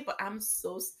bite it, but I'm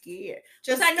so scared.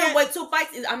 Just I know what 2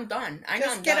 bites is, I'm done.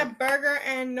 Just get a burger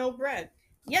and no bread.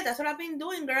 Yeah, that's what I've been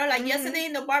doing, girl. Like yesterday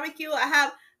in the barbecue, I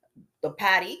have the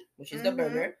patty, which is the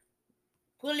burger.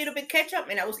 Put a little bit ketchup,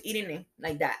 and I was eating it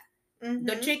like that.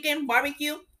 The chicken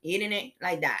barbecue, eating it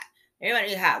like that.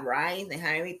 Everybody had rice and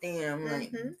had everything. And I'm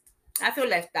like, I feel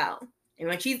left out. And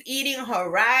when she's eating her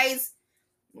rice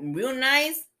real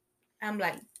nice, I'm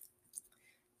like,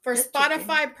 For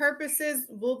Spotify purposes,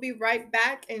 we'll be right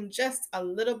back in just a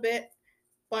little bit.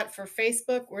 But for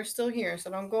Facebook, we're still here. So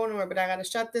don't go anywhere. But I got to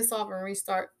shut this off and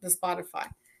restart the Spotify.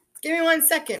 Give me 1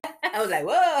 second. I was like,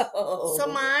 whoa. So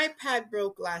my iPad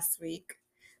broke last week.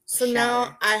 So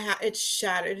now it's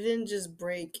shattered. It didn't just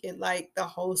break. It like the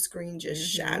whole screen just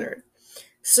shattered.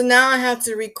 So now I have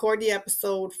to record the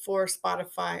episode for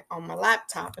Spotify on my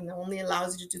laptop. And it only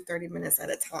allows you to do 30 minutes at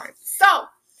a time. So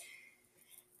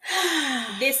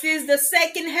this is the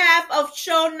second half of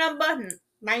show number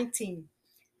 19.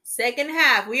 Second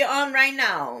half. We are on right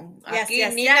now. Yes,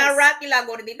 Aquí Nina Rocky, la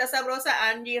gordita sabrosa,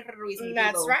 Angie Ruiz.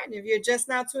 That's right. And if you're just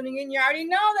now tuning in, you already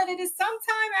know that it is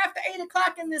sometime after 8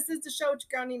 o'clock. And this is the show with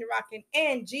your girl Nina Rocky and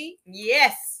Angie.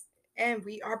 Yes. And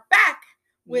we are back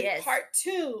with part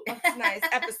 2 of tonight's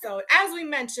episode. As we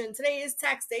mentioned, today is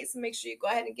tax day. So make sure you go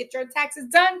ahead and get your taxes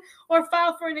done or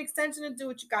file for an extension and do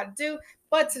what you got to do.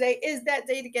 But today is that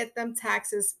day to get them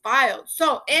taxes filed.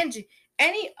 So, Angie,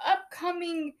 any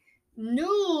upcoming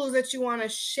news that you want to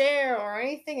share or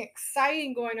anything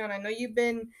exciting going on? I know you've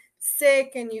been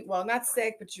sick and not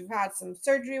sick, but you've had some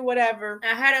surgery, whatever.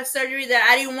 I had a surgery that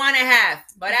I didn't want to have,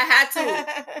 but I had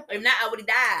to. If not, I would have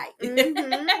died.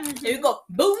 If you go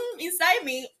boom inside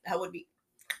me, I would be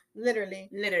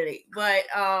literally. But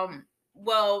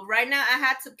well, right now I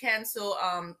had to cancel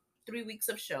 3 weeks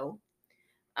of show.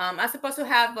 I'm supposed to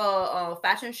have a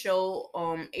fashion show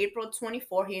on April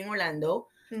 24th here in Orlando.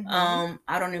 I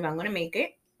don't know if I'm gonna make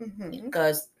it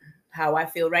because how I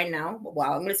feel right now.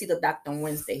 Well, I'm gonna see the doctor on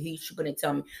Wednesday. He's gonna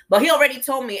tell me, but he already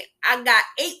told me I got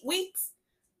 8 weeks,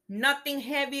 nothing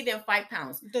heavy than 5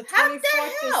 pounds. The 24th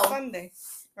is Sunday,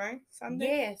 right? Sunday.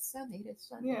 Yes, Sunday. It's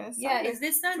Sunday. Yeah, it's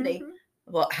this Sunday.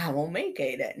 Well, I won't make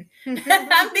it then.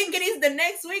 I'm thinking it's the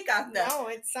next week after. No,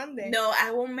 it's Sunday. No,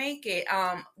 I won't make it.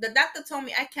 The doctor told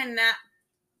me I cannot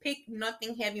pick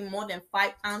nothing heavy more than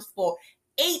 5 pounds for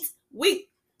 8 weeks.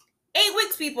 8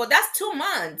 weeks, people. That's 2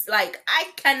 months. Like,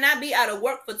 I cannot be out of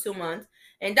work for 2 months.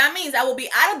 And that means I will be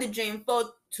out of the gym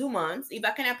for 2 months if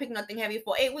I cannot pick nothing heavy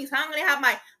for 8 weeks. How am I going to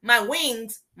have my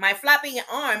wings, my flapping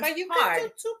arms But you hard? can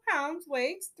do 2 pounds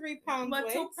weights, 3 pounds weights.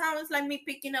 But 2 pounds is like me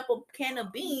picking up a can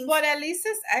of beans. But at least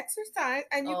it's exercise.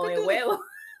 And you can do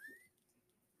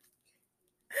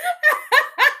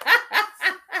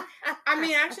I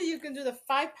mean, actually, you can do the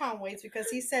 5 pound weights because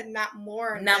he said not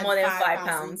more than 5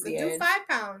 pounds. You can do 5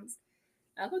 pounds.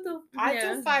 I could do. I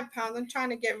do 5 pounds. I'm trying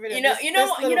to get rid of you know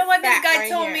what this guy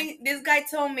told me. This guy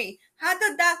told me how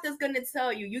the doctor's gonna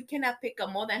tell you can pick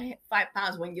up more than 5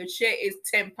 pounds when your share is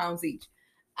 10 pounds each.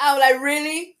 I was like,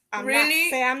 really?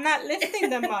 I'm not lifting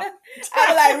them up. I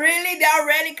was like, really? They're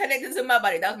already connected to my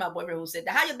body. That was my boyfriend who said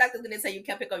that. How your doctor's gonna say you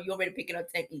can't pick up? You're already picking up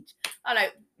 10 each. I was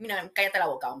like, cállate la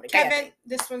boca, hombre. Kevin,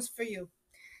 this one's for you.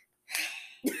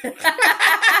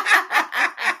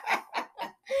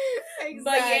 Exactly.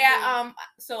 But yeah,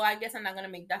 so I guess I'm not gonna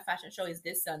make that fashion show. Is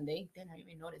this Sunday? Then I didn't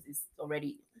even notice it's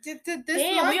already.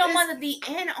 We almost at the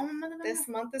end. Oh my God. This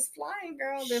month is flying,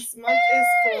 girl. This month is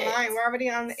flying. We're already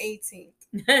on the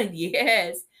 18th.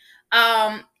 Yes.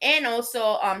 And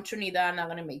also Trinidad, I'm not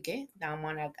gonna make it. That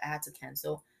one I had to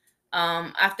cancel.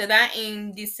 After that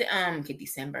in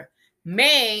December.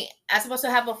 May, I'm supposed to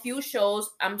have a few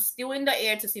shows. I'm still in the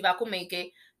air to see if I could make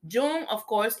it. June, of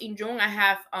course, in June I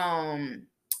have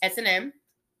S&M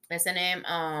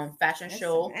fashion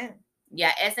show.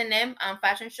 Yeah, S&M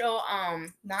fashion show.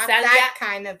 Not Salia, that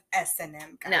kind of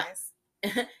S&M, guys.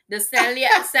 No. The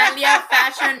Salia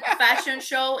fashion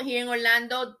show here in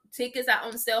Orlando. Tickets are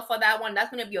on sale for that one.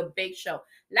 That's gonna be a big show.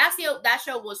 Last year that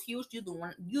show was huge. You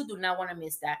do not want to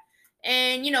miss that.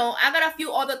 And I got a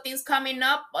few other things coming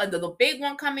up. The big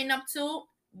one coming up too.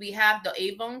 We have the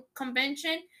Avon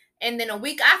convention, and then a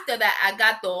week after that, I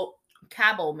got the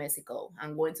Cabo, Mexico.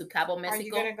 I'm going to Cabo,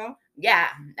 Mexico. Are you gonna go? Yeah,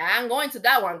 I'm going to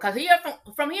that one because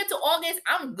from here to August,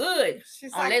 I'm good.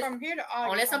 She's like from here to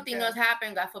August. Unless something else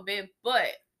happens, God forbid. But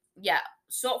yeah,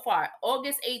 so far,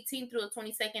 August 18th through the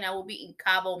 22nd, I will be in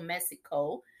Cabo,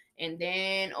 Mexico, and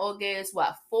then August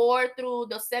 4 through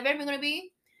the 7th, we're gonna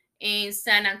be in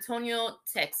San Antonio,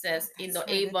 Texas, in the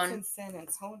Avon. In San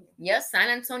Antonio. Yes, San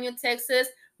Antonio, Texas.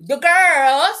 The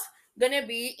girls gonna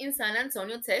be in San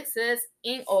Antonio, Texas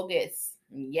in August.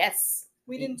 Yes.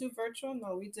 We didn't do virtual?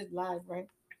 No, we did live, right?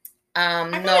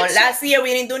 No, last year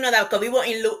we didn't do that because we were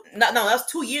in no, that was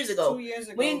 2 years ago. 2 years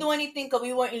ago. We didn't do anything because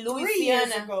we were in Louisiana. 3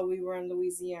 years ago we were in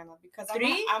Louisiana because I'm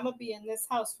gonna be in this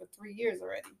house for 3 years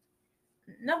already.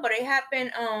 No, but it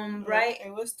happened right.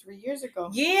 It was 3 years ago.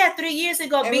 Yeah, 3 years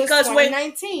ago it because was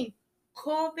 2019.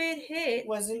 COVID hit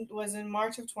was in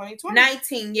March of 2020.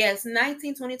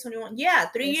 2021. Yeah,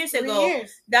 3 years ago.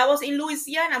 That was in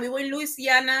Louisiana. We were in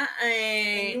Louisiana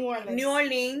and New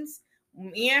Orleans.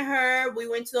 Me and her, we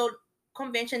went to the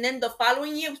convention. Then the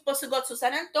following year, we were supposed to go to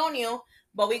San Antonio,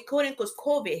 but we couldn't because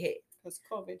COVID hit.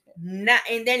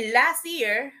 And then last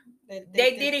year,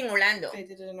 they did in Orlando. They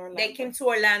did it in Orlando. They came to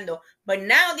Orlando. But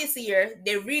now this year,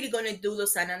 they're really going to do the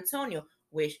San Antonio,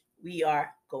 which we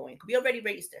are going. We already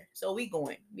registered. So we're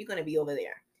going. We're going to be over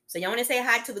there. So y'all want to say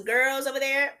hi to the girls over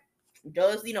there?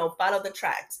 Just, follow the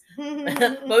tracks.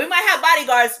 But we might have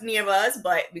bodyguards near us,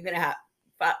 but we're going to have...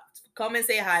 Come and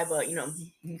say hi, but,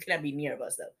 you cannot be near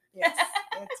us, though. Yes,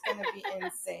 it's going to be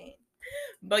insane.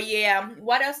 But yeah,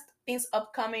 what else things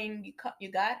upcoming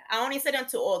you got? I only said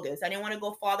until August. I didn't want to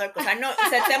go farther because I know in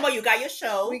September you got your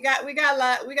show. We got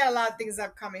a lot of things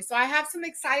upcoming. So I have some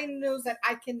exciting news that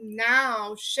I can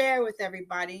now share with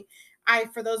everybody.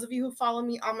 For those of you who follow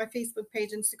me on my Facebook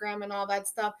page, Instagram, and all that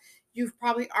stuff, you've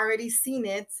probably already seen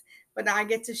it. But I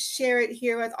get to share it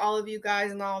here with all of you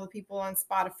guys and all the people on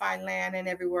Spotify land and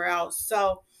everywhere else.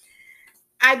 So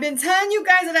I've been telling you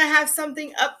guys that I have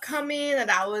something upcoming, that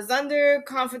I was under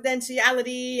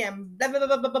confidentiality and blah, blah,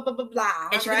 blah, blah, blah, blah, blah.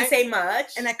 And she couldn't say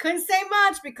much. And I couldn't say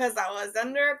much because I was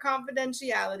under a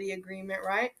confidentiality agreement,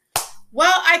 right?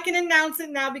 Well, I can announce it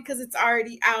now because it's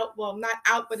already out. Well, not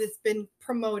out, but it's been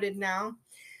promoted now.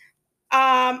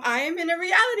 I am in a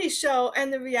reality show,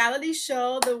 and the reality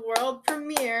show, the world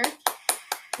premiere...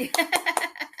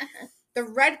 The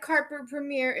red carpet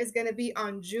premiere is going to be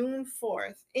on June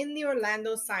 4th in the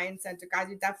Orlando Science Center. Guys,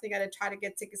 you definitely got to try to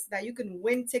get tickets to that. You can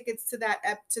win tickets to that.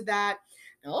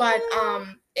 Oh.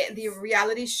 But the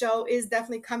reality show is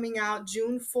definitely coming out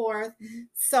June 4th. Mm-hmm.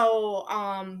 So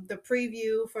the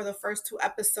preview for the first 2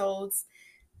 episodes,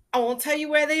 I won't tell you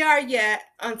where they are yet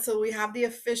until we have the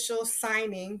official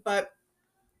signing, but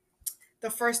the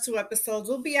first 2 episodes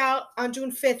will be out on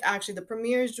June 5th, actually. The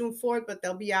premiere is June 4th, but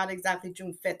they'll be out exactly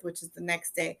June 5th, which is the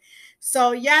next day.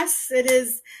 So, yes, it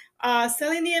is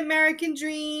Selling the American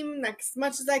Dream, as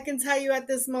much as I can tell you at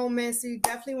this moment. So, you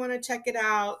definitely want to check it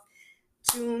out.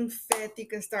 June 5th, you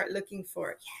can start looking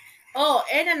for it. Oh,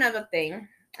 and another thing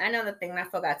I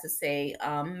forgot to say,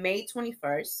 May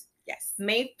 21st. Yes.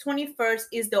 May 21st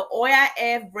is the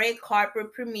OIF red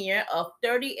carpet premiere of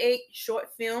 38 short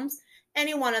films.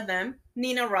 Any one of them,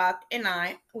 Nina Rock and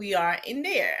I, we are in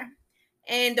there.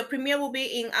 And the premiere will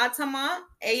be in Altamont,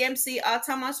 AMC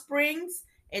Altamont Springs,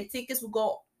 and tickets will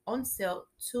go on sale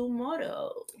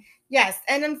tomorrow. Yes,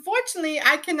 and unfortunately,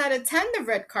 I cannot attend the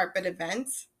red carpet event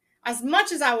as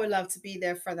much as I would love to be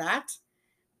there for that,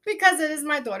 because it is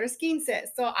my daughter's quince.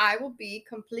 So I will be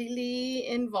completely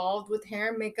involved with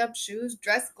hair, makeup, shoes,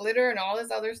 dress, glitter, and all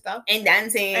this other stuff. And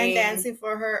dancing.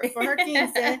 For her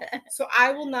quince. So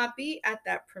I will not be at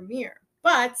that premiere.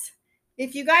 But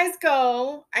if you guys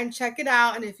go and check it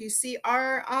out, and if you see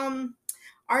our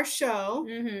show,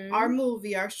 mm-hmm. our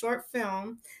movie, our short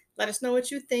film, let us know what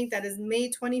you think. That is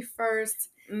May 21st.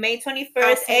 May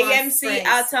 21st, AMC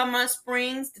Altamont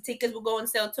Springs. The tickets will go on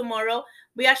sale tomorrow.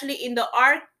 We're actually in the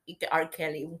R.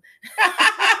 Kelly.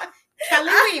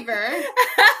 Kelly Weaver.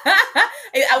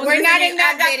 We're not in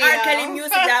that video. R. Kelly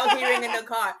music that I was hearing in the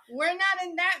car. We're not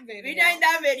in that video. We're not in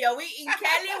that video. We're in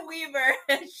Kelly Weaver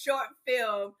short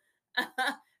film.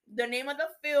 The name of the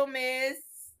film is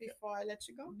Before I Let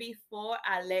You Go. Before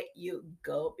I Let You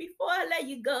Go. Before I Let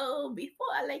You Go. Before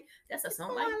I Let... That's a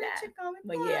song like that.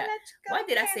 But yeah. Why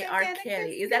did I say R.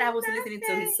 Kelly? Is that I was listening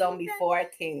to his song before I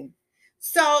came.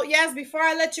 So, yes, Before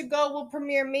I Let You Go will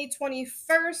premiere May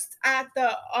 21st at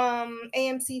the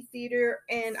AMC Theater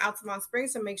in Altamont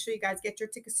Springs. So make sure you guys get your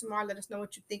tickets tomorrow. Let us know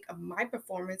what you think of my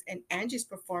performance and Angie's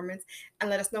performance. And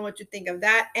let us know what you think of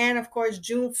that. And, of course,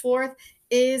 June 4th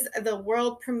is the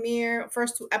world premiere,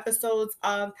 first 2 episodes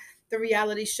of the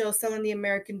reality show Selling the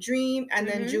American Dream. And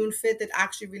then June 5th, it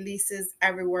actually releases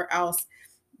everywhere else.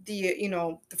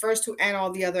 The first 2 and all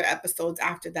the other episodes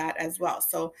after that as well.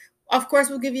 So, of course,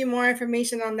 we'll give you more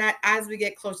information on that as we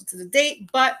get closer to the date,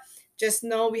 but just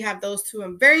know we have those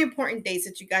 2 very important dates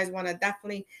that you guys want to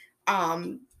definitely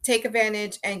take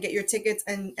advantage and get your tickets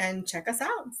and check us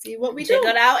out. See what we do. Check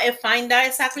it out and find out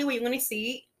exactly what you're going to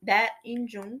see that in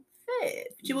June 5th.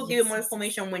 She will give you more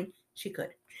information when she could.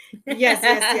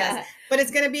 Yes. But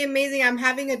it's going to be amazing. I'm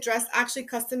having a dress actually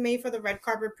custom made for the red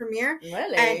carpet premiere.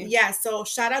 Really? And yeah, so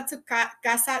shout out to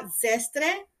Casa Zestre.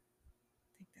 I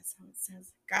think that's how it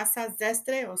says. Casa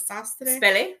Zestre or Sastre.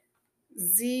 Spell it.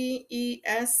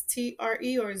 Zestre or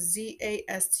Zastre.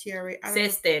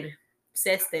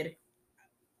 Sester.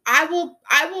 I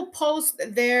will post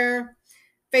their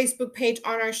Facebook page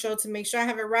on our show to make sure I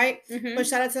have it right. But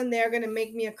shout out to them. They're gonna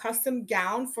make me a custom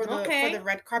gown for the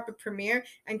red carpet premiere.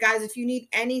 And guys, if you need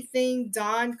anything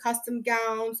done, custom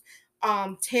gowns,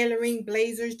 tailoring,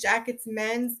 blazers, jackets,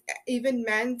 even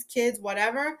men's, kids,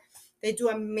 whatever, they do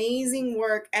amazing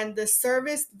work. And the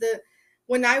service,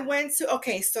 when I went to,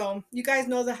 okay, so you guys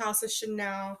know the House of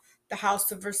Chanel, the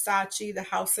House of Versace, the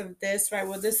House of this, right?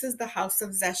 Well, this is the House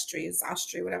of Zestri,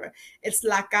 whatever. It's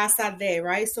La Casa de,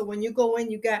 right? So when you go in,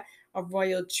 you get a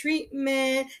royal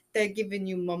treatment. They're giving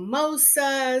you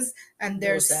mimosas, and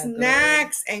there's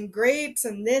snacks and grapes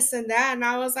and this and that. And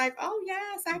I was like, oh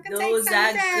yes, I can take some of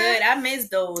that. Those are good. I miss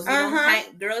those.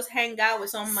 Girls hang out with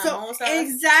some mimosas.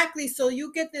 Exactly. So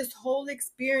you get this whole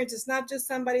experience. It's not just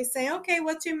somebody saying, okay,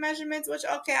 what's your measurements?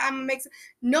 Okay, I'm gonna make some.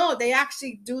 No, they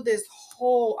actually do this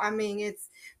whole. I mean, it's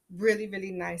really,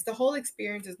 really nice. The whole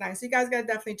experience is nice. So you guys gotta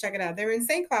definitely check it out. They're in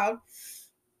St. Cloud.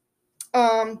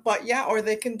 But yeah, or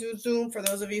they can do Zoom for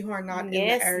those of you who are not in the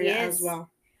area as well.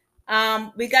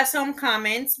 We got some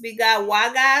comments. We got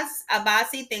Wagas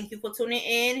Abasi. Thank you for tuning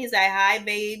in. He's like, hi,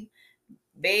 babe.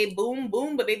 Babe, boom,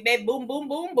 boom, babe, boom, boom,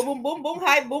 boom, boom, boom, boom,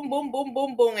 hi, boom, boom, boom,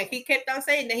 boom, boom. And he kept on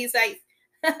saying that. He's like,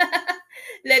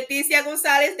 Leticia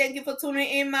Gonzalez, thank you for tuning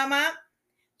in, mama.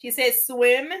 She says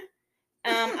swim.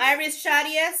 Iris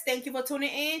Shadias, thank you for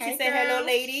tuning in. She said, hello,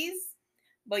 ladies.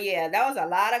 But yeah, that was a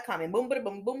lot of comment. Boom, boom,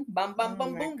 boom, boom, bum, bum,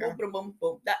 bum, boom, boom, boom, boom,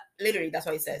 boom. That literally, that's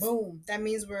what it says. Boom. That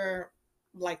means we're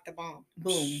like the bomb.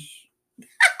 Boom.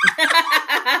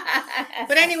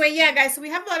 But anyway, yeah, guys. So we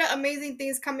have a lot of amazing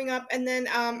things coming up, and then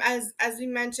as we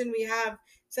mentioned, we have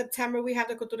September. We have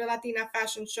the Cultura Latina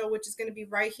Fashion Show, which is going to be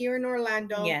right here in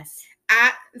Orlando. Yes.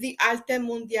 At the Arte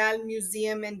Mundial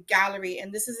Museum and Gallery.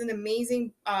 And this is an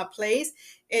amazing place.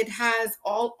 It has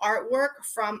all artwork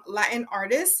from Latin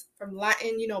artists, from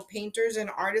Latin, painters and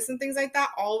artists and things like that,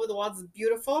 all over the walls. It's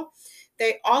beautiful.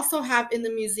 They also have in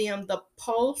the museum the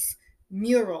Pulse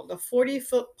mural, the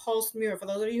 40-foot Pulse mural. For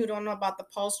those of you who don't know about the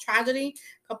Pulse tragedy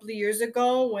a couple of years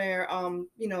ago, where,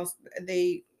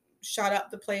 they shot up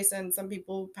the place and some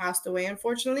people passed away,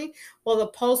 unfortunately. Well, the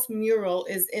Pulse mural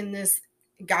is in this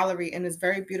gallery and it's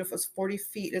very beautiful. It's 40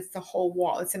 feet. It's the whole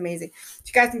wall. It's amazing. So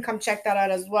you guys can come check that out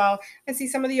as well and see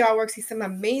some of the artwork, see some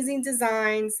amazing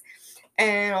designs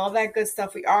and all that good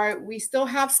stuff. We still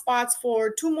have spots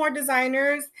for 2 more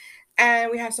designers,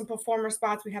 and we have some performer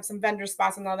spots. We have some vendor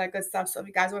spots and all that good stuff. So if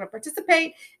you guys want to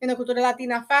participate in the Cultura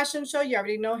Latina Fashion Show, you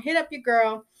already know, hit up your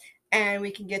girl and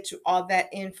we can get you all that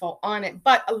info on it.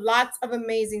 But lots of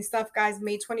amazing stuff, guys.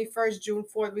 May 21st, June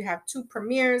 4th, we have 2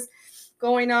 premieres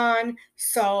going on.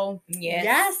 So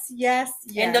yes.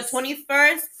 And the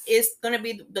 21st is gonna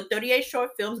be the 38 short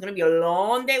films. Gonna be a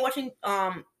long day watching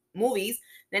movies.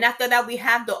 Then after that, we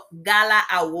have the gala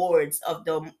awards of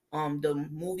the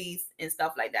movies and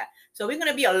stuff like that. So we're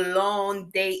gonna be a long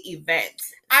day event.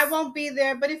 I won't be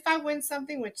there, but if I win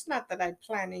something, which not that I'm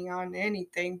planning on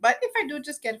anything, but if I do,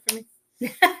 just get it for me. You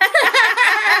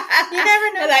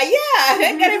never know. Like, yeah,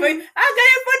 I got it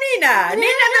for Nina.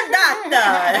 Nina the doctor.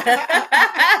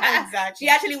 Exactly. She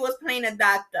actually was playing a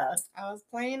doctor. I was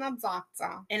playing a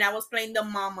doctor. And I was playing the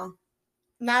mama.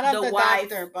 Not of the wife.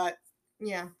 Doctor, but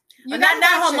yeah. Not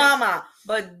her mama,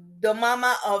 but the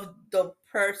mama of the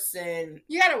person.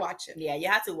 You gotta watch it. Yeah, you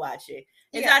have to watch it.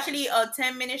 It's actually a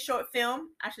 10-minute short film.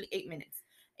 Actually, 8 minutes.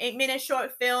 8-minute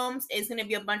short films. It's going to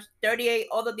be a bunch, 38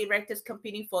 other directors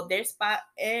competing for their spot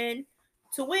and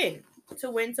to win. It's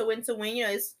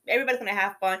everybody's going to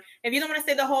have fun. If you don't want to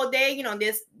stay the whole day,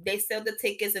 they sell the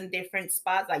tickets in different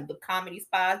spots, like the comedy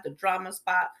spot, the drama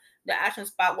spot, the action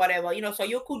spot, whatever, so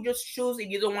you could just choose if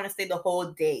you don't want to stay the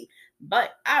whole day.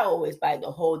 But I always buy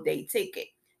the whole day ticket.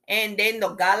 And then the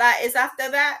gala is after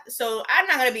that. So I'm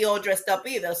not going to be all dressed up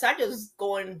either. So I just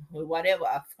going with whatever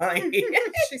I find.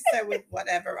 She said with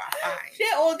whatever I find. Shit,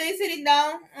 all day sitting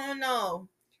down? Oh, no.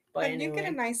 But anyway. You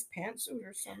get a nice pantsuit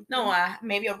or something. No,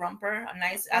 maybe a romper. A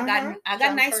nice. I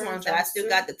got nice ones. But I still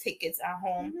got the tickets at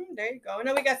home. There you go.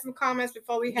 Now we got some comments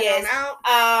before we head on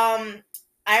out.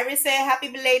 Iris said, happy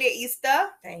belated Easter.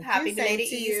 Happy belated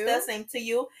Easter. Same to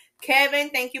you. Kevin,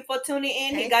 thank you for tuning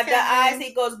in. He got Kevin. The eyes.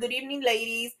 He goes, good evening,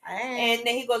 ladies. Hey. And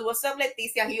then he goes, what's up,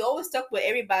 Leticia? He always talk with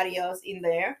everybody else in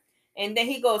there. And then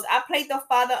he goes, I played the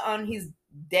father on his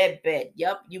deathbed.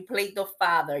 Yep, you played the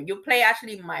father. You play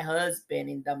actually my husband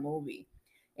in the movie.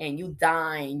 And you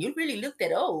dying. You really looked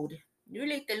at old. You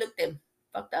really looked at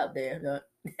fucked up there. Look.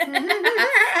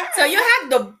 So you had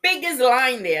the biggest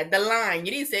line there. The line.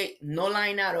 You didn't say no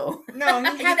line at all. No,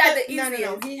 he had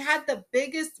no. He had the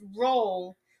biggest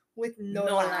role with no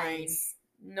lines.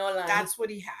 No lines. That's what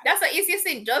he had. That's the easiest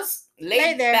thing. Just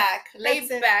lay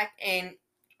back and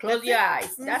close your eyes.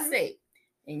 Mm-hmm. That's it.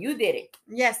 And you did it.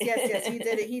 Yes. He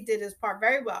did it. He did his part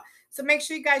very well. So make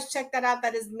sure you guys check that out.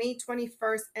 That is May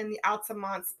 21st in the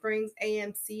Altamont Springs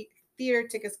AMC Theater.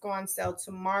 Tickets go on sale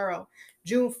tomorrow,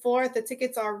 June 4th. The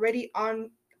tickets are already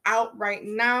out right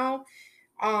now.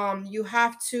 You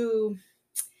have to.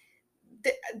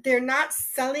 They're not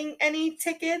selling any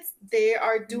tickets. They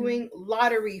are doing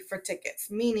lottery for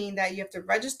tickets, meaning that you have to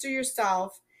register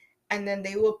yourself, and then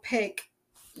they will pick,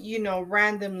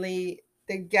 randomly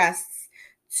the guests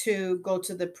to go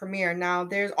to the premiere. Now,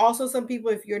 there's also some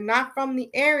people, if you're not from the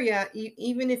area,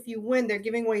 even if you win, they're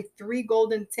giving away 3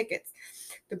 golden tickets.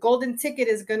 The golden ticket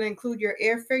is going to include your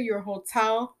airfare, your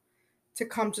hotel to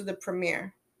come to the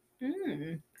premiere. So,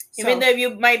 even though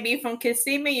you might be from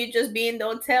Kissimmee, you just be in the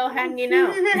hotel hanging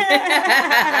out.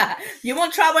 You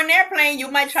won't travel in airplane. You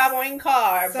might travel in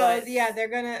car. So but yeah, they're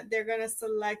gonna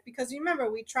select, because you remember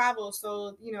we travel,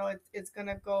 so it's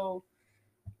gonna go.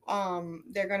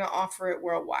 They're gonna offer it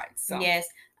worldwide. So yes.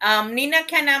 Nina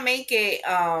cannot make it.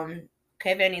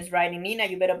 Kevin is writing. Nina,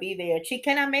 you better be there. She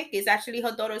cannot make it. It's actually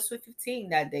her daughter's sweet 15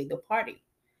 that day. The party.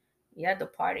 Yeah, the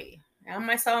party. And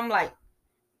myself, I'm like,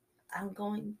 I'm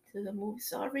going to the movie.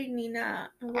 Sorry,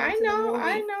 Nina. I know.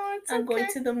 I'm going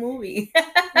to the movie.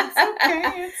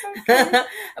 It's okay.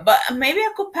 But maybe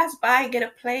I could pass by, get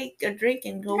a plate, a drink,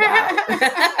 and go out.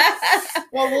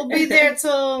 Well, we'll be there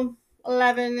till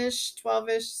 11-ish,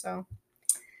 12-ish. So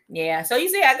yeah. So you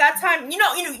see, I got time. You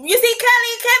see, Kelly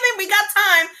and Kevin, we got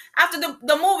time after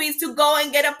the movies to go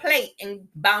and get a plate and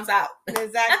bounce out.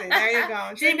 Exactly. There you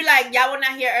go. She'd be like, y'all were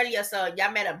not here earlier, so y'all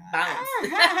made a bounce.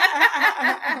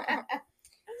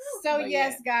 So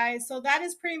yes, guys. So that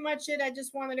is pretty much it.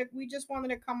 We just wanted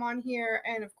to come on here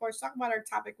and, of course, talk about our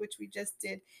topic, which we just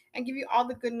did, and give you all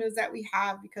the good news that we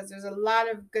have, because there's a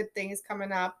lot of good things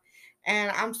coming up,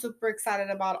 and I'm super excited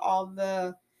about all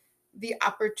the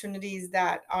opportunities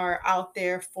that are out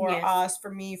there for us, for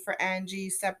me, for Angie,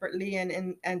 separately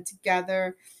and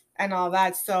together, and all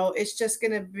that. So it's just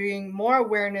gonna bring more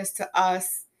awareness to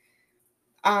us.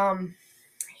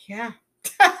 Yeah.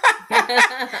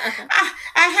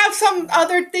 I have some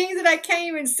other things that I can't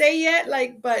even say yet,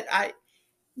 but I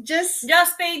just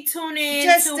stay tuned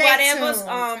in to whatever's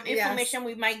information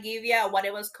we might give you, or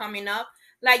whatever's coming up.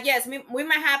 Like, yes, we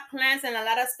might have plans and a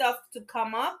lot of stuff to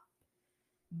come up,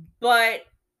 but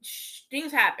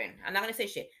things happen. I'm not gonna say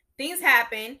shit. Things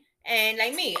happen, and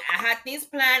like me, I had things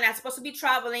planned. I'm supposed to be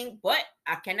traveling, but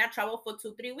I cannot travel for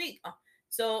 2-3 weeks.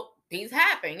 So things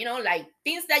happen, like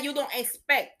things that you don't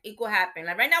expect, it could happen.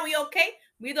 Like right now, we okay.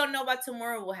 We don't know what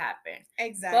tomorrow will happen.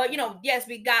 Exactly. But yes,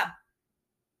 we got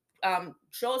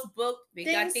shows booked. We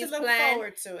got things to look planned.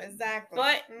 Forward to. Exactly.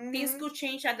 But things could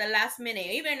change at the last minute,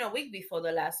 even a week before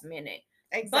the last minute.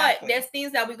 Exactly. But there's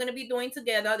things that we're gonna be doing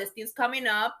together. There's things coming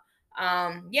up.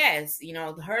 Yes,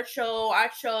 her show,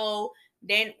 our show,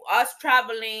 then us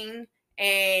traveling.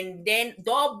 And then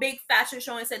the big fashion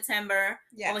show in September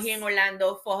over here in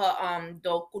Orlando for her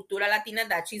the Cultura Latina,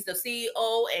 that she's the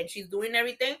CEO and she's doing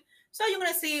everything. So you're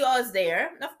gonna see us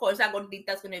there. Of course, our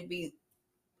gordita's gonna be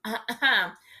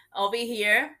over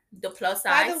here, the plus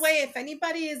size. By the way, if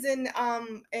anybody is in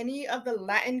any of the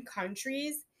Latin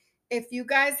countries, if you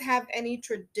guys have any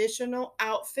traditional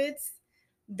outfits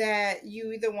that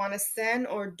you either want to send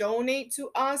or donate to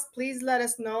us, please let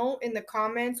us know in the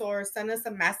comments or send us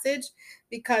a message,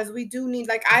 because we do need,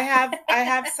 I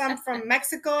have some from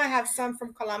Mexico, I have some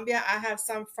from Colombia, I have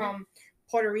some from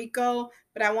Puerto Rico,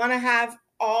 but I want to have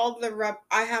all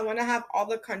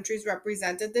the countries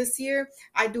represented this year.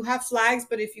 I do have flags,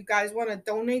 but if you guys want to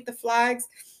donate the flags,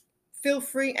 feel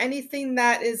free. Anything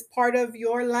that is part of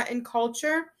your Latin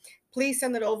culture, please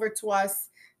send it over to us.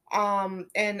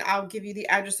 And I'll give you the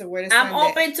address of where to send it. I'm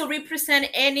open to represent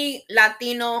any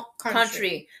Latino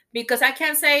country, because I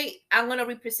can't say I'm going to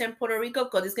represent Puerto Rico,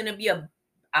 because it's going to be a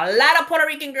lot of Puerto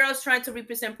Rican girls trying to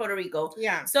represent Puerto Rico.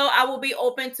 Yeah. So I will be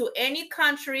open to any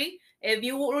country. If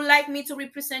you would like me to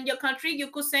represent your country, you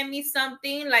could send me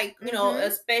something like,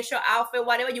 a special outfit,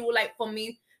 whatever you would like for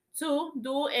me to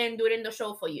do, and do it in the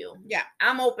show for you. Yeah.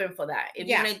 I'm open for that. If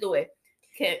you want to do it.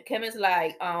 Kevin's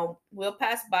like, we'll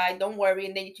pass by, don't worry.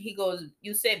 And then he goes,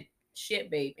 you said shit,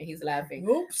 babe. And he's laughing.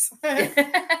 Oops.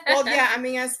 Well, yeah, I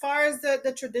mean, as far as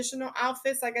the traditional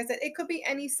outfits, like I said, it could be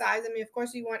any size. I mean, of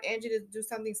course, you want Angie to do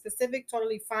something specific,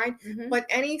 totally fine. But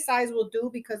any size will do,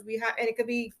 because we have, and it could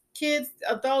be kids,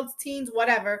 adults, teens,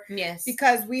 whatever. Yes.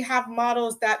 Because we have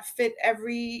models that fit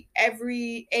every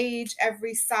age,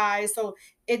 every size. So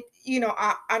it,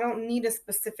 I don't need a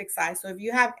specific size. So if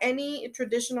you have any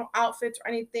traditional outfits or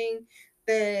anything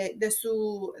de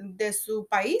su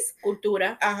país.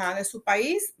 Cultura. Ajá, de su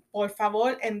país. Por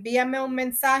favor, envíame un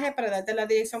mensaje para darte la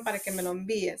dirección para que me lo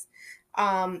envíes.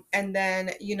 And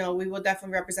then, you know, we will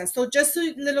definitely represent. So just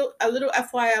a little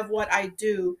FYI of what I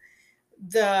do.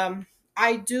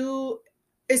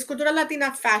 It's Cultura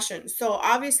Latina fashion. So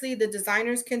obviously the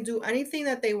designers can do anything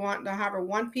that they want. However,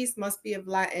 one piece must be of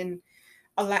a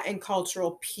Latin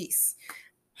cultural piece.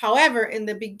 However, in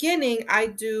the beginning, I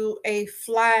do a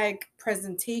flag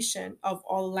presentation of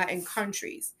all Latin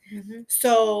countries. Mm-hmm.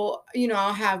 So, you know,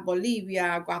 I'll have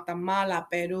Bolivia, Guatemala,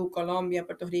 Peru, Colombia,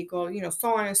 Puerto Rico, you know,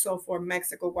 so on and so forth,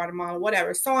 Mexico, Guatemala,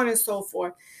 whatever, so on and so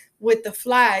forth with the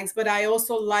flags. But I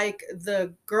also like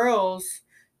the girls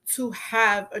to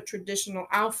have a traditional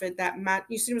outfit that match.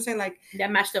 You see what I'm saying? Like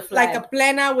that match the flag, like a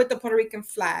plena with the Puerto Rican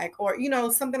flag, or you know,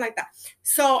 something like that.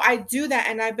 So I do that,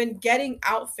 and I've been getting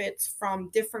outfits from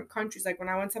different countries. Like when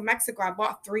I went to Mexico, I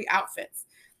bought 3 outfits.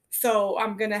 So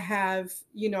I'm gonna have,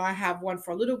 you know, I have one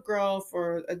for a little girl,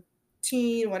 for a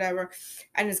teen, whatever,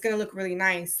 and it's gonna look really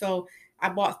nice. So I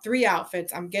bought 3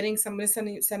 outfits. I'm getting somebody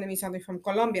sending me something from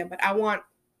Colombia, but I want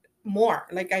more.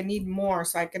 Like I need more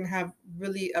so I can have a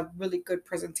really good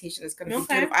presentation. It's gonna be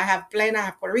beautiful. I have plena, I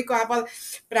have Puerto Rico, I have all,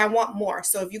 but I want more.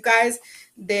 So if you guys,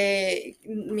 de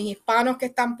mis hispanos que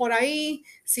están por ahí,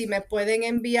 si me pueden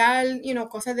enviar, you know,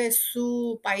 cosas de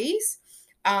su país,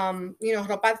 you know,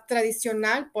 ropa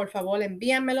tradicional, por favor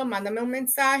envíamelo, mándame un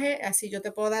mensaje, así yo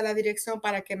te puedo dar la dirección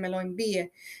para que me lo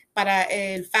envíe para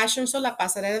el Fashion Show, la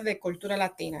pasarela de Cultura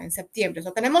Latina en septiembre.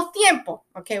 So tenemos tiempo,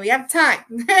 okay, we have time.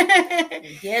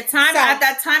 Yeah, time. So, at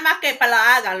that time, que para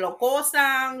la hagan, lo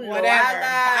cosan, whatever. Lo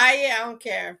haga. I don't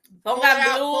care. Pull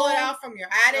it out from your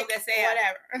attic,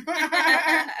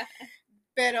 whatever.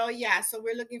 Pero yeah, so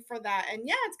we're looking for that. And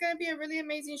yeah, it's going to be a really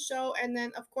amazing show. And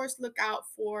then, of course, look out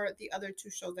for the other 2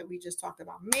 shows that we just talked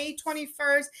about. May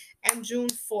 21st and June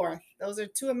 4th. Those are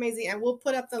 2 amazing. And we'll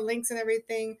put up the links and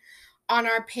everything on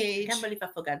our page. I can't believe I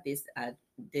forgot this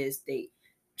date.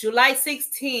 July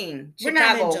 16, Chicago. We're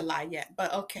not in July yet,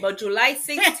 but okay. But July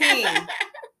 16.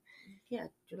 Yeah,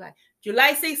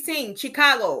 July 16,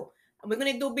 Chicago. We're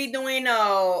going to be doing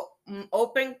an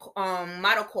open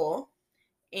model call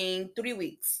in 3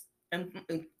 weeks,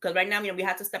 because right now, you know, we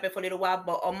have to stop it for a little while,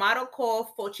 but a model call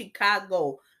for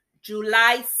Chicago,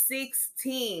 July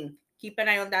 16. Keep an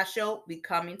eye on that show. We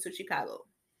coming to Chicago.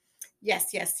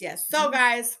 Yes. So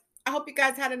guys, I hope you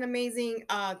guys had an amazing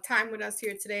time with us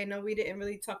here today. I know we didn't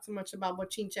really talk too much about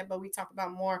Bochinche, but we talked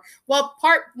about more. Well,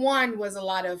 part 1 was a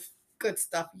lot of good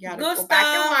stuff. You gotta go back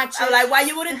and watch it. Like why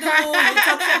you wouldn't do you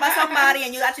talking about somebody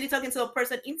and you're actually talking to a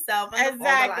person himself.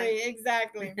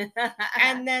 Exactly.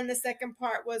 And then the second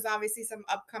part was obviously some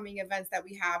upcoming events that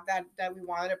we have that we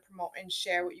wanted to promote and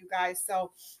share with you guys.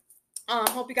 So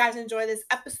hope you guys enjoy this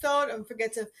episode. Don't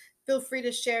forget to feel free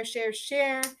to share.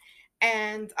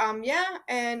 And yeah,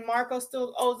 and Marco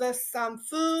still owes us some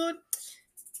food.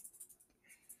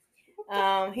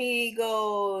 He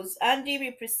goes, Angie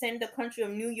represent the country of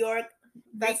New York.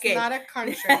 That's not a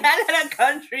country. That's not a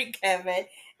country, Kevin.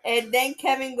 And then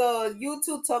Kevin goes, you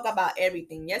two talk about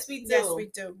everything. Yes, we do. Yes, we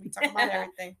do. We talk about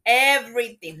everything.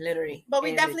 Everything, literally. But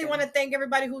we definitely want to thank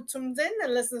everybody who tunes in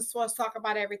and listens to us talk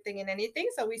about everything and anything.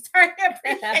 So we certainly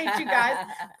appreciate you guys.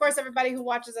 Of course, everybody who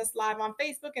watches us live on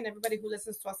Facebook and everybody who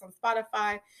listens to us on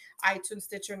Spotify, iTunes,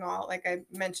 Stitcher, and all, like I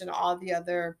mentioned, all the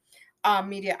other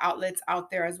media outlets out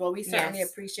there as well. We certainly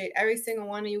appreciate every single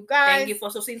one of you guys. Thank you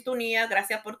for su sintonía.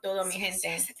 Gracias por todo, mi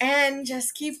gente. And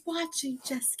just keep watching.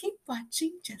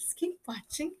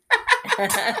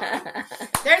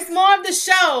 There's more of the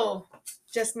show.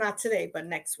 Just not today, but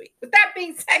next week. With that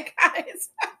being said, guys.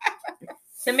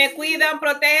 Se me cuidan,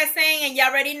 protegen, and you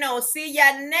already know. See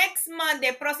ya next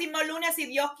Monday, próximo lunes, si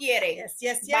Dios quiere.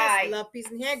 Yes. Bye. Love, peace,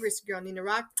 and hair. Grease, girl Nina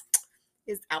Rock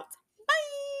is out.